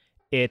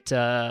it.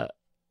 I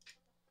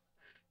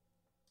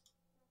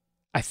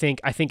think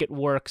it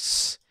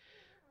works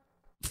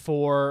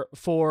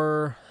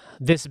for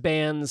this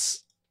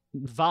band's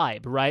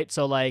vibe, right?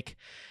 So like,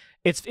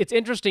 it's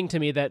interesting to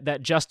me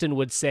that Justin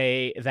would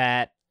say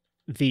that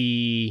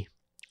the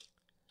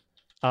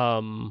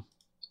what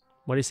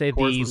do you say?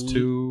 Chorus was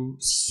too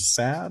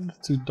sad,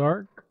 too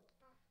dark.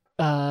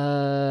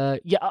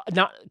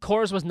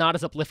 Chorus was not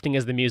as uplifting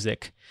as the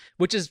music,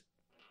 which is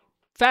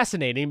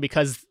fascinating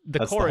because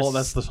chorus.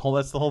 That's the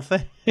whole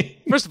thing.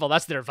 First of all,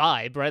 that's their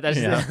vibe, right?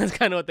 That's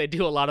kind of what they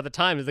do a lot of the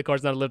time. Is the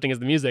chorus not uplifting as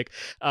the music?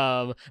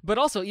 But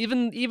also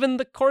even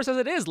the chorus as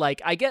it is,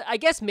 like I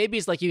guess maybe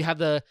it's like you have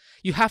to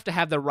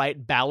have the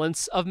right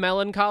balance of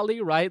melancholy,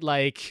 right?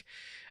 Like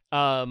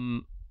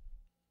even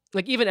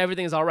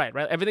Everything Is All Right,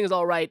 right? Everything Is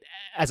All Right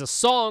as a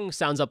song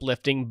sounds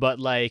uplifting, but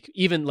like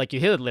even like you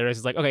hear the lyrics,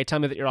 it's like, okay, tell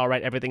me that you're all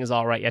right. Everything is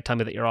all right. Yeah, tell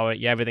me that you're all right.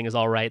 Yeah, everything is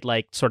all right.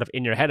 Like sort of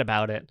in your head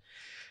about it.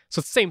 So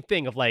it's the same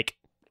thing of like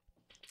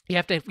you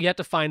have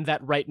to find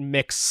that right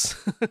mix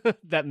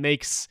that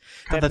makes.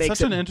 God, that's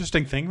such an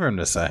interesting thing for him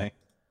to say.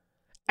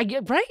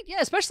 Right?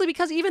 Yeah, especially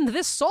because even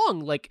this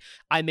song, like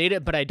I made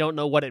it, but I don't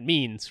know what it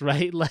means,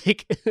 right?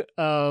 Like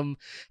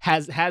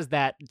has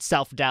that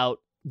self-doubt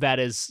that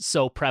is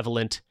so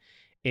prevalent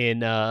in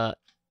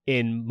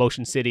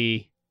Motion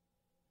City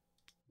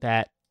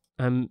that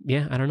I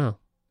don't know.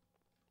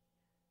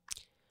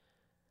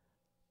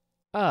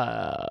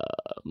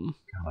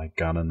 I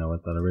gotta know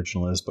what that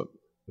original is, but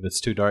if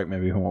it's too dark,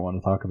 maybe we won't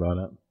want to talk about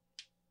it.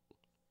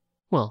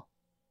 Well,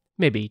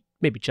 maybe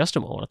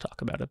Justin won't want to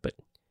talk about it, but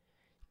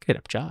get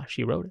up, Josh.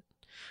 He wrote it.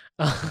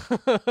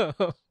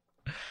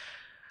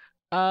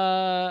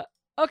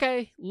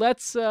 Okay,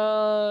 let's. Is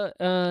there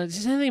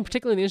anything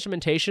particularly in the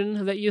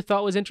instrumentation that you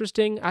thought was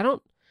interesting? I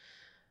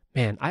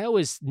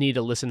always need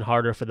to listen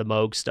harder for the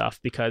Moog stuff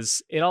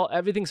because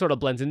everything sort of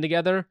blends in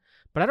together.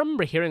 But I don't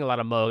remember hearing a lot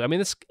of Moog. I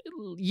mean,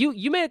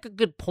 you made a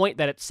good point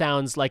that it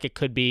sounds like it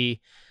could be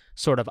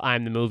sort of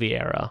I'm the Movie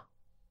era.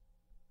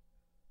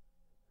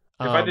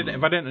 If I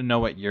didn't know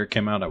what year it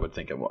came out, I would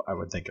think it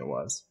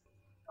was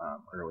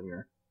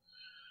earlier.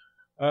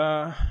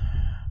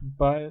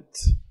 But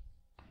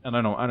and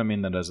I don't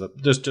mean that as a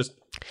just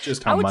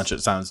how much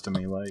it sounds to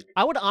me like.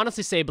 I would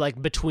honestly say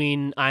like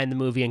between I and the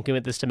Movie and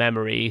Commit This to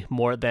Memory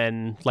more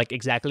than like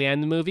exactly I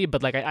and the Movie,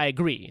 but like I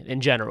agree in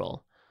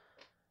general.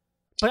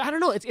 But I don't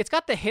know. It's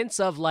got the hints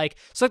of like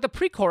the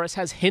pre-chorus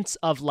has hints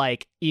of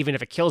like Even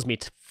If It Kills Me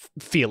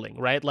feeling,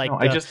 right? Like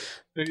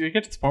you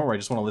get to the point where I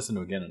just want to listen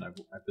to it again, and I've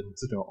been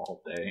listening to it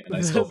all day, and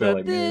I still feel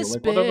like this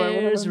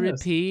bears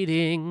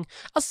repeating.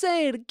 I'll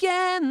say it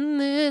again.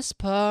 This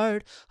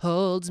part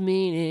holds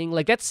meaning.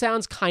 Like that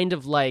sounds kind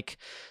of like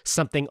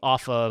something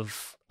off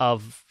of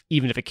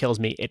Even If It Kills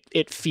Me.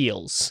 It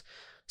feels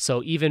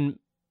so. Even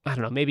I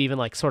don't know. Maybe even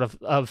like sort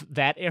of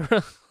that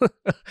era.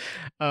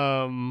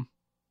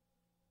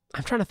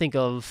 I'm trying to think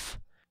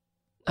of,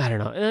 I don't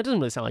know. It doesn't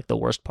really sound like the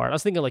worst part. I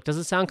was thinking like, does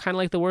it sound kind of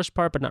like the worst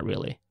part, but not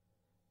really. It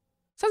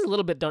sounds a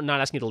little bit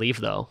not asking you to leave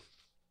though.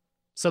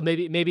 So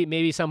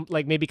maybe some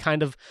like maybe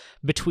kind of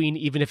between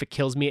Even If It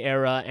Kills Me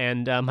era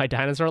and My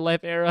Dinosaur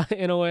Life era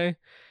in a way.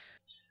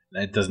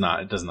 It does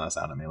not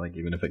sound to me like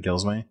Even If It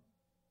Kills Me.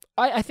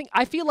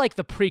 I feel like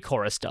the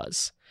pre-chorus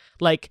does.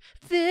 Like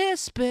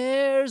this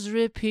bears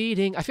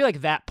repeating. I feel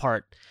like that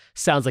part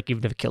sounds like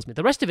Even If It Kills Me.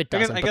 The rest of it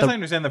doesn't. I guess I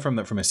understand that from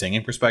a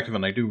singing perspective,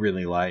 and I do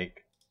really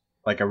like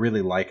I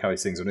really like how he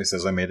sings when he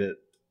says "I made it,"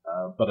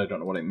 but I don't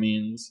know what it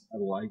means. I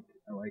like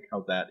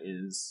how that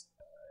is.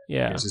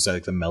 Yeah, I guess you said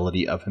like the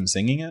melody of him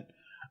singing it.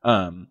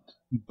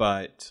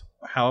 But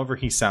however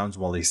he sounds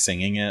while he's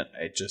singing it,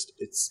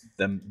 it's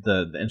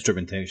the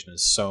instrumentation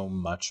is so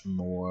much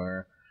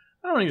more.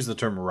 I don't want to use the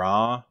term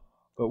raw,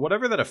 but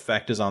whatever that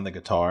effect is on the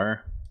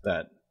guitar,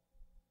 that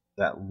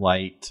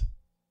light.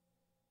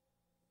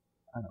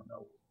 I don't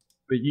know,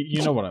 but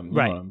you know what I'm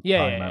right.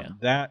 Talking about.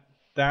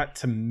 That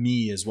to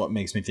me is what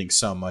makes me think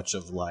so much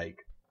of like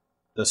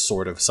the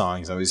sort of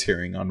songs I was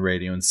hearing on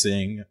radio and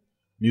seeing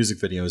music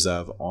videos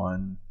of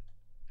on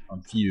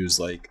Fuse,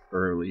 like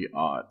early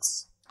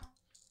aughts.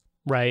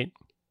 Right.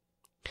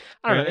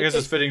 I guess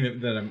it's fitting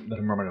that I'm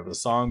reminded of the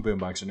song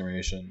Boombox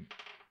Generation.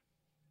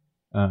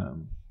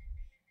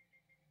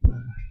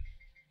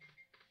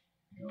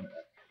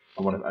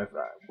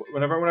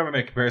 Whenever I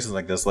make comparisons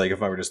like this, like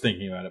if I were just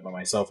thinking about it by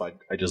myself, I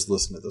just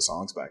listen to the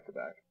songs back to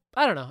back.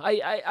 I don't know.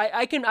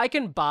 I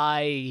can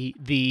buy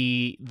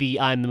the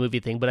I'm the movie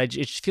thing, but it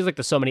just feels like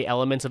there's so many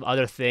elements of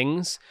other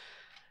things.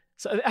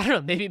 So I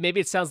don't know. Maybe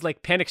it sounds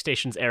like Panic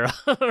Station's era,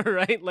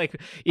 right? Like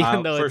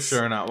even though for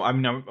sure not. I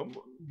mean,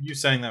 you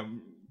saying that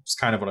is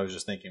kind of what I was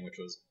just thinking, which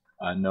was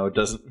no, it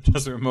doesn't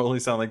remotely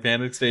sound like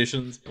Panic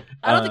Station's.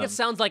 I don't think it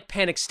sounds like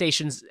Panic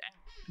Station's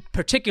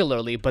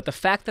particularly, but the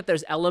fact that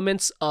there's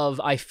elements of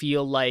I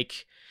feel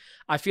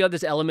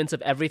there's elements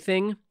of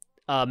everything.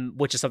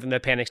 Which is something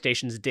that Panic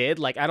Stations did.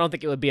 Like, I don't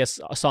think it would be a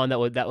song that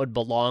would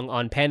belong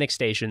on Panic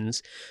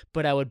Stations,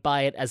 but I would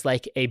buy it as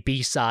like a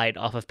B-side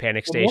off of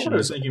Panic Stations. What I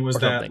was thinking was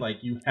that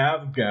like you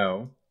have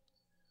Go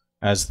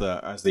as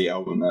the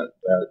album that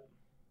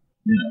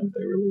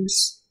they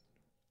release.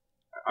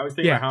 I was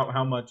thinking about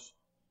how much.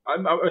 I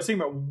was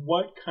thinking about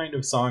what kind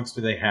of songs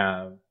do they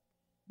have,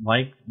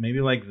 like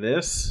maybe like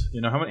this.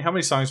 How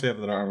many songs do we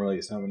have that aren't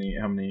released? How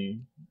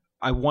many?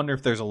 I wonder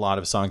if there's a lot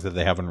of songs that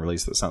they haven't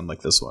released that sound like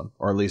this one,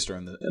 or at least are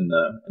in the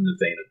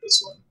vein of this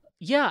one.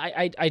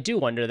 Yeah, I do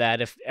wonder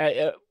that if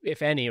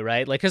any,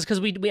 right? Like because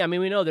we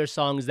know there's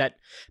songs that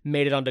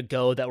made it onto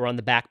Go that were on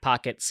the back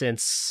pocket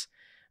since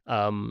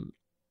what,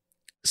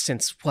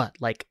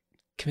 like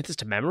Commit This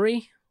to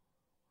Memory?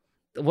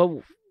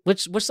 Well,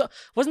 which song?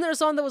 Wasn't there a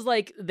song that was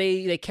like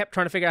they kept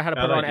trying to figure out how to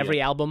put it on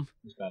every album?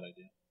 It was a bad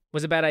idea.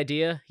 Was a bad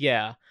idea?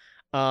 Yeah.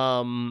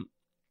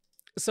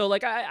 So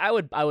like I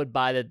would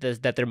buy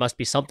that there must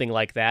be something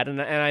like that, and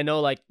I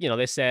know like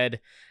they said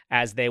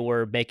as they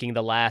were making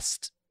the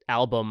last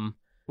album,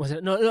 was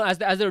it no as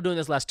they were doing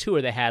this last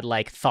tour, they had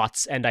like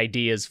thoughts and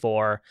ideas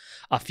for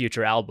a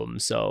future album.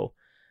 So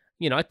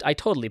I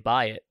totally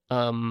buy it.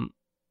 I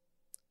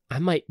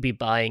might be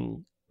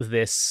buying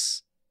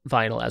this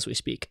vinyl as we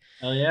speak.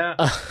 Oh yeah.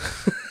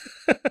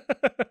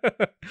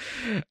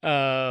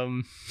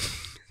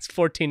 It's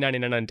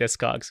 $14.99 on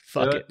Discogs.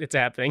 Fuck it. It's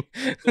happening.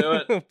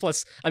 Do it.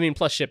 plus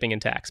shipping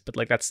and tax, but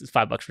like that's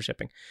 $5 for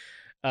shipping.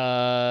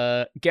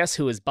 Guess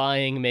who is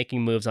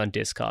making moves on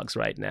Discogs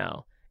right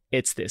now?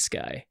 It's this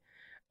guy.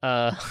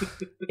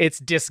 It's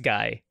this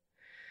guy.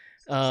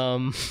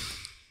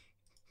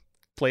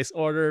 Place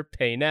order,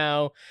 pay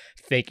now.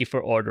 Thank you for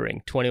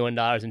ordering.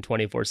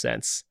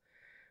 $21.24.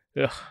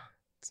 Ugh.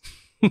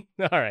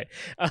 All right.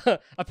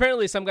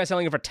 Apparently, some guy's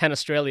selling it for $10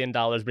 Australian,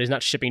 but he's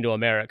not shipping to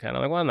America. And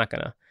I'm like, well, I'm not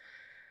gonna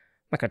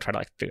try to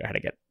like figure out how to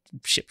get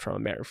shipped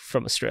from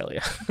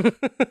Australia.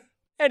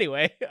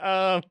 Anyway,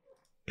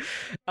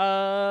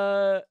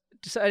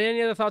 just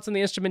any other thoughts on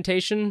the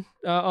instrumentation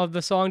of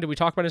the song? Did we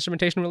talk about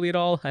instrumentation really at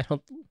all? Pretty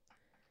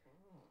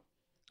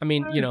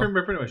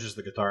much just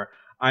the guitar.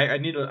 I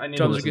need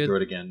to listen through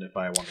it again if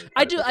I want to.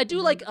 I do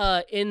like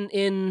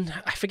in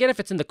I forget if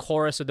it's in the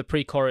chorus or the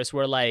pre-chorus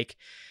where like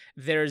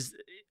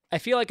I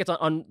feel like it's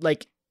on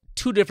like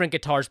two different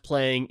guitars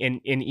playing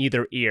in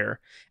either ear,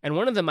 and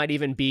one of them might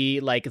even be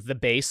like the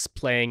bass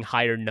playing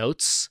higher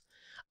notes,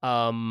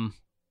 but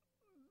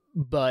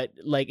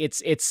like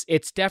it's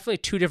definitely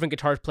two different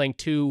guitars playing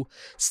two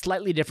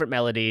slightly different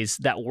melodies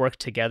that work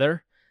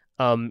together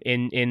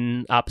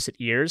in opposite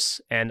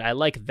ears, and I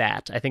like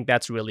that. I think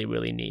that's really,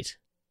 really neat.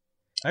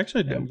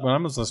 Actually, when I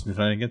was listening,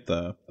 I didn't get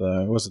the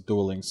was it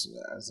dual links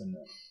as in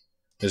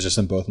it's just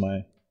in both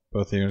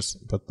ears,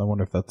 but I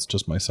wonder if that's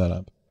just my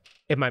setup.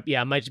 It might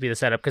just be the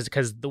setup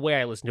because the way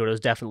I listened to it was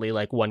definitely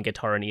like one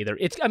guitar in either.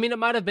 It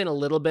might have been a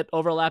little bit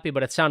overlappy,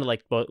 but it sounded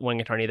like both one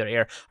guitar in either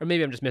ear, or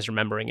maybe I'm just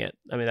misremembering it.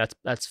 I mean,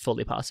 that's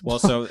fully possible. Well,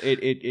 so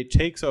it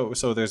takes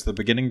so there's the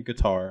beginning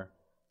guitar,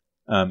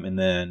 and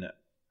then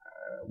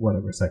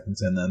whatever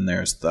seconds, and then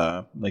there's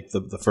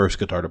the first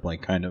guitar to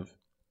blank kind of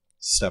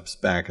steps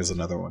back as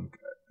another one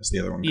as the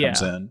other one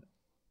comes in.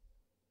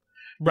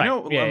 Right.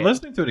 I'm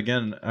listening to it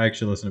again. I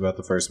actually listened about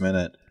the first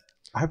minute.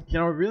 I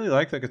really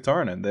like the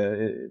guitar in it.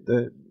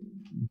 The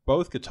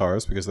both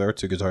guitars, because there are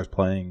two guitars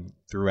playing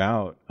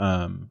throughout.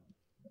 I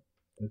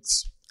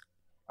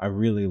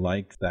really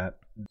like that.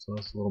 So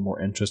it's a little more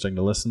interesting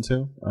to listen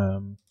to.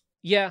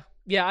 Yeah,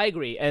 I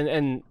agree.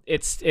 And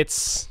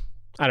it's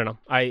I don't know.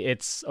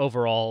 It's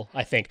overall,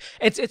 I think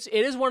it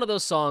is one of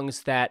those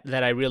songs that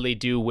I really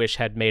do wish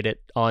had made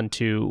it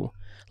onto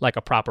like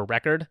a proper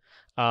record.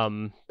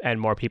 And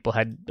more people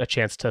had a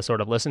chance to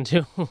sort of listen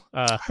to. All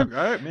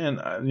right, man.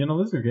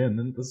 This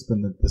again. This has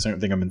been the same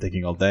thing I've been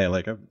thinking all day.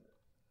 Like, I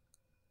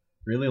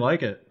really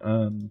like it.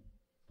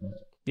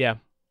 Yeah.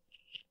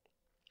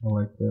 I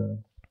like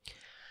the.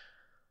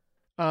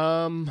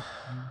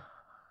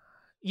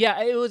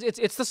 Yeah,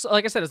 it's this.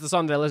 Like I said, it's the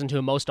song that I listen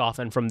to most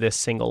often from this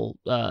single,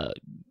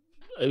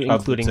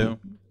 including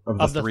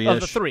of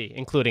the three,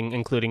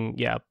 including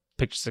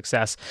Pictures of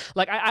Success.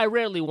 Like, I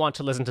rarely want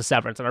to listen to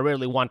Severance, and I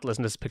rarely want to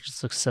listen to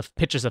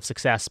Pictures of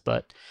Success,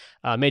 but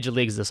Major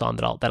Leagues is a song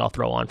that I'll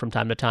throw on from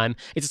time to time.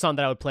 It's a song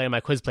that I would play in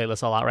my quiz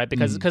playlist a lot, right?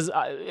 Because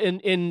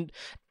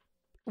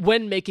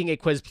when making a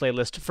quiz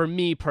playlist, for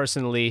me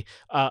personally,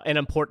 an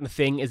important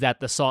thing is that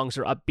the songs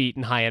are upbeat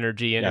and high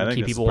energy and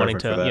keep people wanting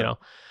to,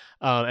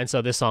 and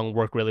so this song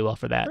worked really well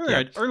for that.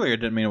 Earlier I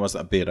didn't mean it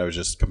wasn't upbeat. I was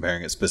just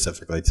comparing it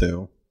specifically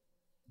to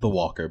The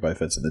Walker by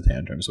Fits and the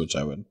Tantrums, which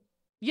I would...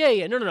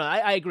 Yeah. No.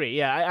 I agree.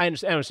 Yeah, I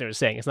understand what you're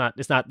saying. It's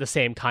not the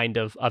same kind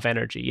of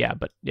energy. Yeah,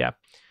 but yeah.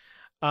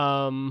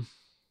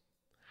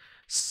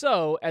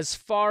 So as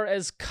far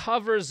as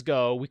covers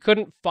go, we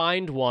couldn't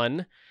find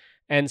one.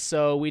 And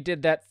so we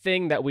did that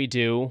thing that we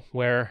do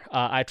where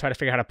I try to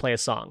figure out how to play a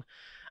song.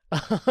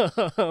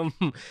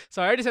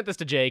 So I already sent this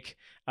to Jake.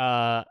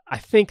 I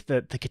think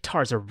that the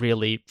guitars are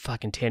really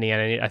fucking tinny,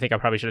 and I think I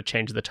probably should have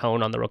changed the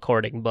tone on the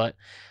recording, but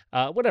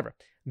whatever.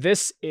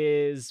 This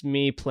is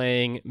me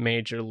playing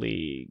Major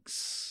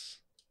Leagues.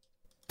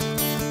 You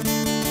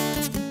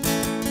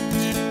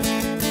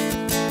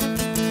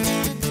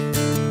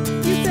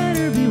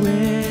better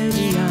beware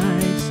the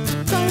eyes.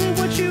 Call it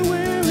what you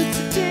will, it's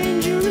a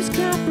dangerous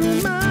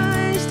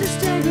compromise to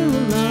stagger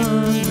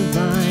along the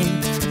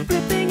vine,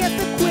 gripping at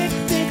the quick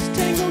fix,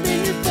 tangled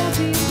in your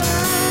faulty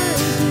lies.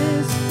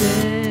 This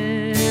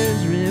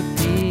bears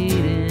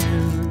repeating.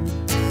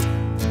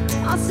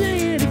 I'll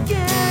say it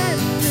again,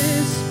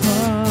 this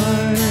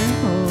part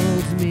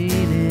holds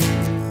meaning.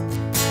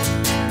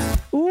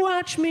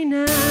 Watch me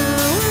now,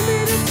 I'm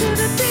in it to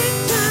the big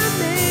time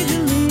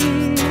Major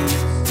Leagues.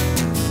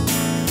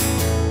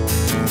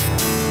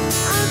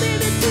 I'm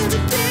in it to the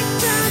big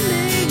time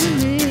Major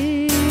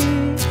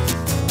Leagues.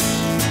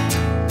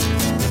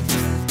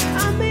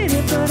 I made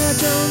it, but I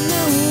don't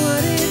know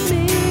what it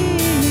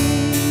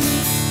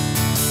means.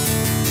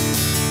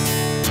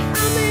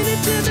 I'm in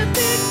it to the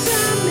big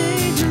time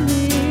Major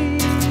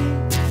Leagues.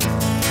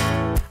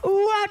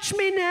 Watch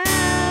me now.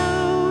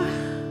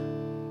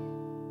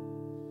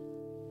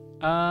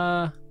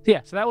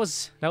 Yeah, so that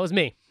was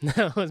me.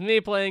 That was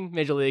me playing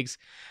Major Leagues.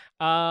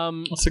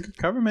 That's a good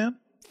cover, man.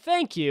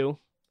 Thank you.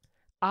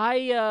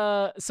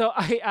 I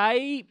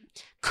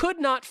could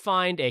not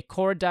find a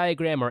chord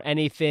diagram or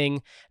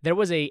anything. There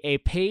was a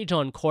page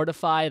on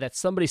Chordify that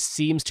somebody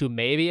seems to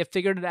maybe have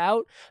figured it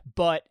out,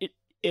 but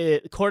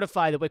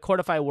Chordify, the way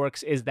Chordify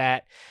works is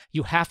that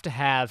you have to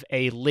have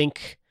a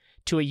link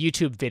to a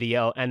YouTube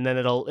video, and then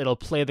it'll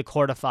play the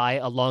Chordify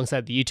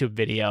alongside the YouTube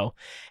video.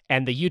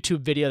 And the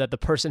YouTube video that the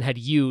person had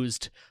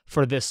used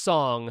for this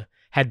song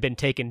had been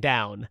taken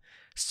down,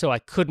 so I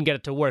couldn't get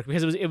it to work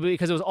because it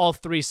was all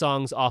three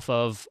songs off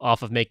of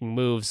Making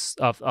Moves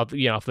off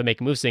the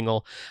Making Moves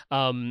single.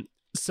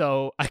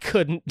 So I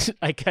couldn't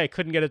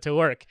get it to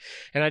work,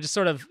 and I just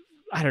sort of,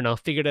 I don't know,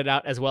 figured it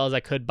out as well as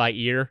I could by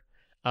ear.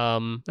 I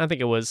think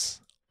it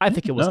was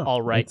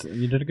all right.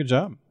 You did a good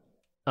job.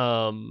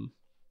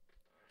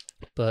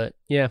 But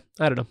yeah,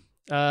 I don't know.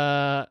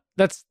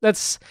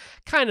 That's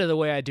kind of the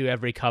way I do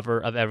every cover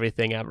of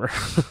everything ever.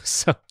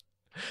 So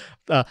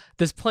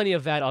there's plenty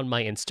of that on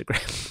my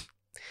Instagram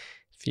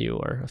if you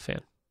are a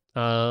fan.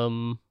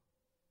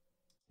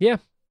 Yeah,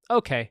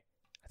 okay.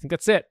 I think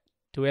that's it.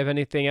 Do we have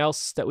anything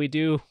else that we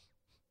do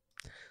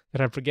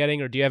that I'm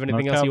forgetting, or do you have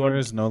anything else you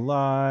want? No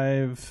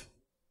live.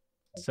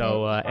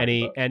 So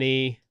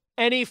any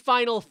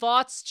final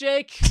thoughts,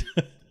 Jake?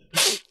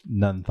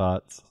 None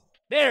thoughts.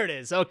 There it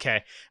is.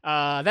 Okay.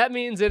 That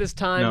means it is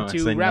time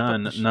to wrap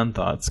up. None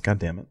thoughts. God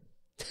damn it.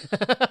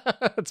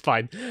 That's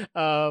fine.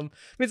 Means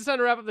it's time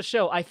to wrap up the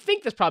show. I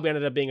think this probably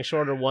ended up being a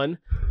shorter one,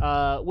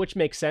 which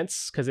makes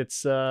sense because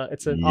it's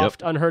an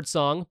oft unheard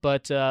song,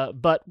 but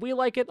we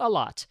like it a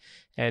lot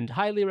and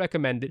highly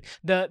recommend it.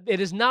 It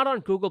is not on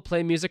Google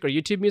Play Music or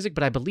YouTube Music,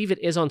 but I believe it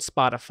is on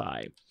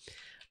Spotify,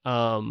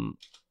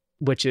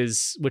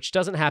 which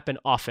doesn't happen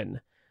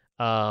often.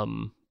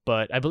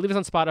 But I believe it's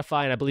on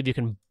Spotify, and I believe you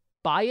can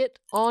buy it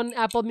on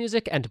Apple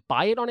Music and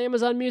buy it on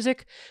Amazon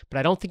Music, but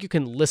I don't think you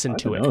can listen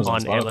to it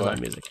on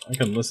Amazon Music. I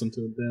can listen to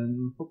it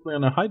then, hopefully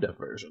on a high def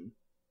version.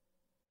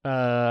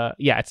 Yeah,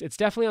 it's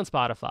definitely on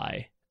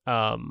Spotify.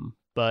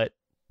 But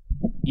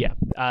yeah,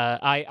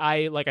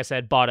 I like I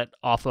said, bought it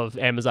off of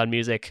Amazon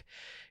Music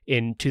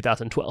in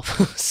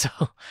 2012. So,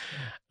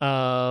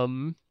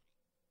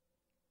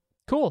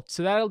 cool.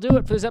 So that'll do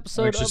it for this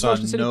episode. I actually saw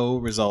no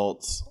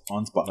results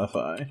on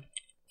Spotify.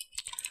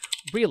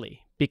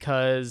 Really?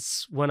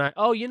 Because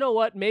you know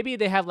what? Maybe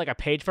they have like a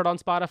page for it on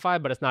Spotify,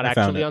 but it's not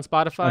actually on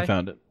Spotify. I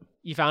found it.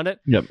 You found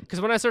it? Yep.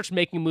 Because when I searched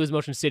Making Moves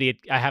Motion City,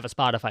 I have a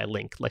Spotify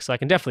link, so I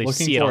can definitely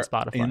see it on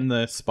Spotify. In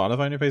the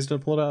Spotify interface to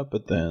pull it up,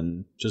 but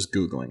then just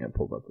Googling it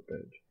pulled up the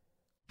page.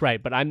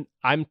 Right, but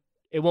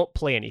it won't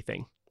play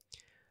anything,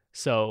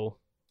 so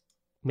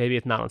maybe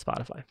it's not on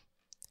Spotify.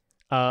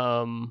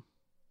 I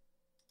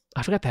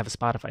forgot to have a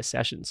Spotify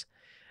sessions.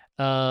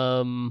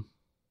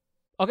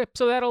 Okay,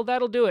 so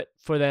that'll do it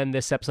for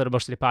this episode of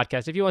Motion City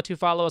Podcast. If you want to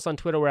follow us on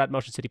Twitter, we're at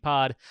Motion City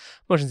Pod.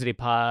 Motion City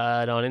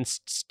Pod on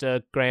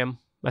Instagram,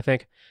 I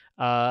think.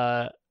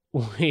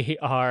 We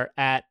are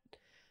at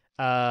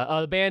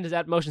The band is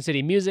at Motion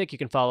City Music. You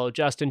can follow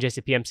Justin,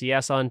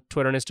 JCPMCS, on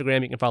Twitter and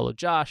Instagram. You can follow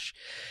Josh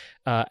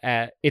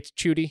at It's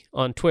Chudy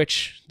on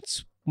Twitch.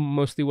 That's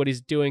mostly what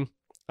he's doing.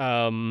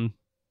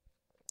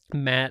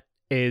 Matt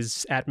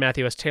is at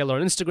Matthew S. Taylor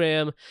on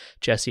Instagram.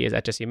 Jesse is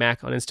at Jesse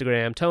Mack on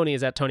Instagram. Tony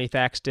is at Tony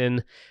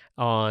Thaxton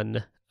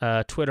on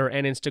Twitter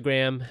and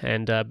Instagram,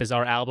 and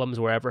Bizarre Albums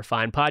wherever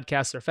fine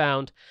podcasts are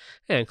found.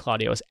 And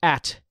Claudio is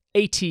at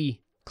AT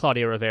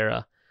Claudio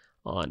Rivera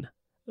on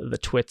the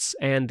Twits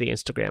and the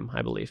Instagram,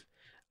 I believe.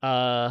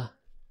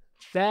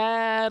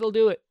 That'll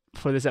do it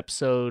for this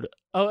episode.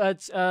 Oh,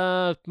 it's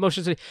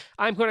Motion City.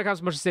 I'm Corner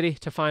Motion City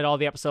to find all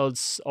the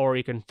episodes, or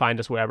you can find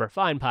us wherever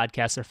fine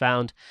podcasts are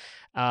found.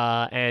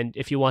 And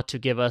if you want to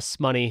give us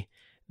money,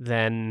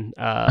 then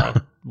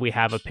we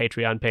have a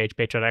Patreon page,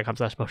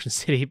 patreon.com/Motion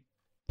City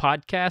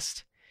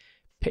Podcast.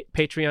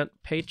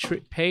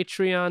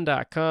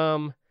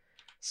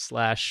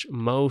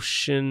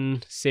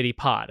 Patreon.com/Motion City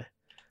Pod.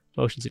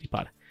 Motion City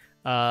Pod.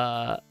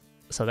 So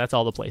that's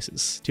all the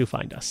places to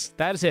find us.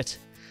 That is it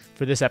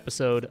for this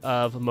episode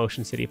of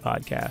Motion City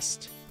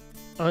Podcast.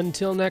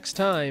 Until next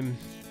time,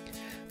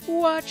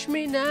 watch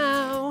me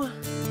now.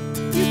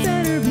 You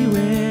better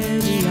beware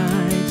the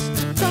eyes.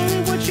 Call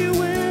it what you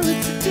will,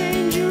 it's a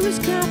dangerous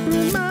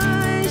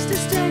compromise to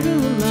stagger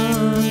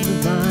along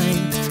the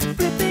vine,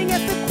 gripping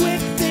at the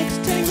quick fix,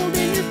 tangled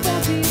in your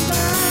faulty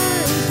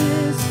mind.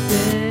 This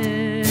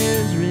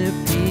bears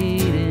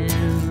repeating.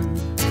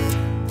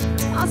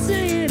 I'll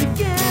say it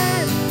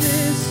again,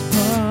 this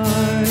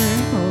part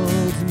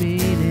holds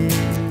meaning.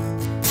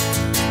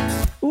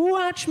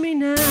 Watch me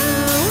now,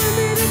 I'm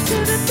in it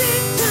to the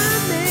big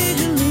time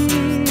major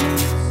leagues.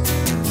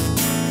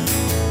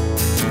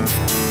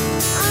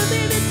 I'm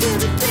in it to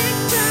the big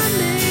time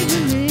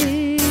major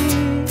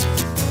leagues.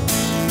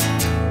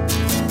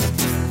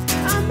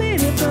 I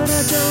made it, but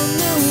I don't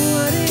know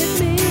what it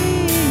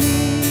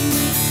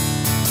means.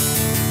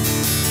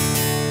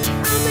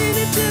 I'm in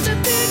it to the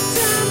big time.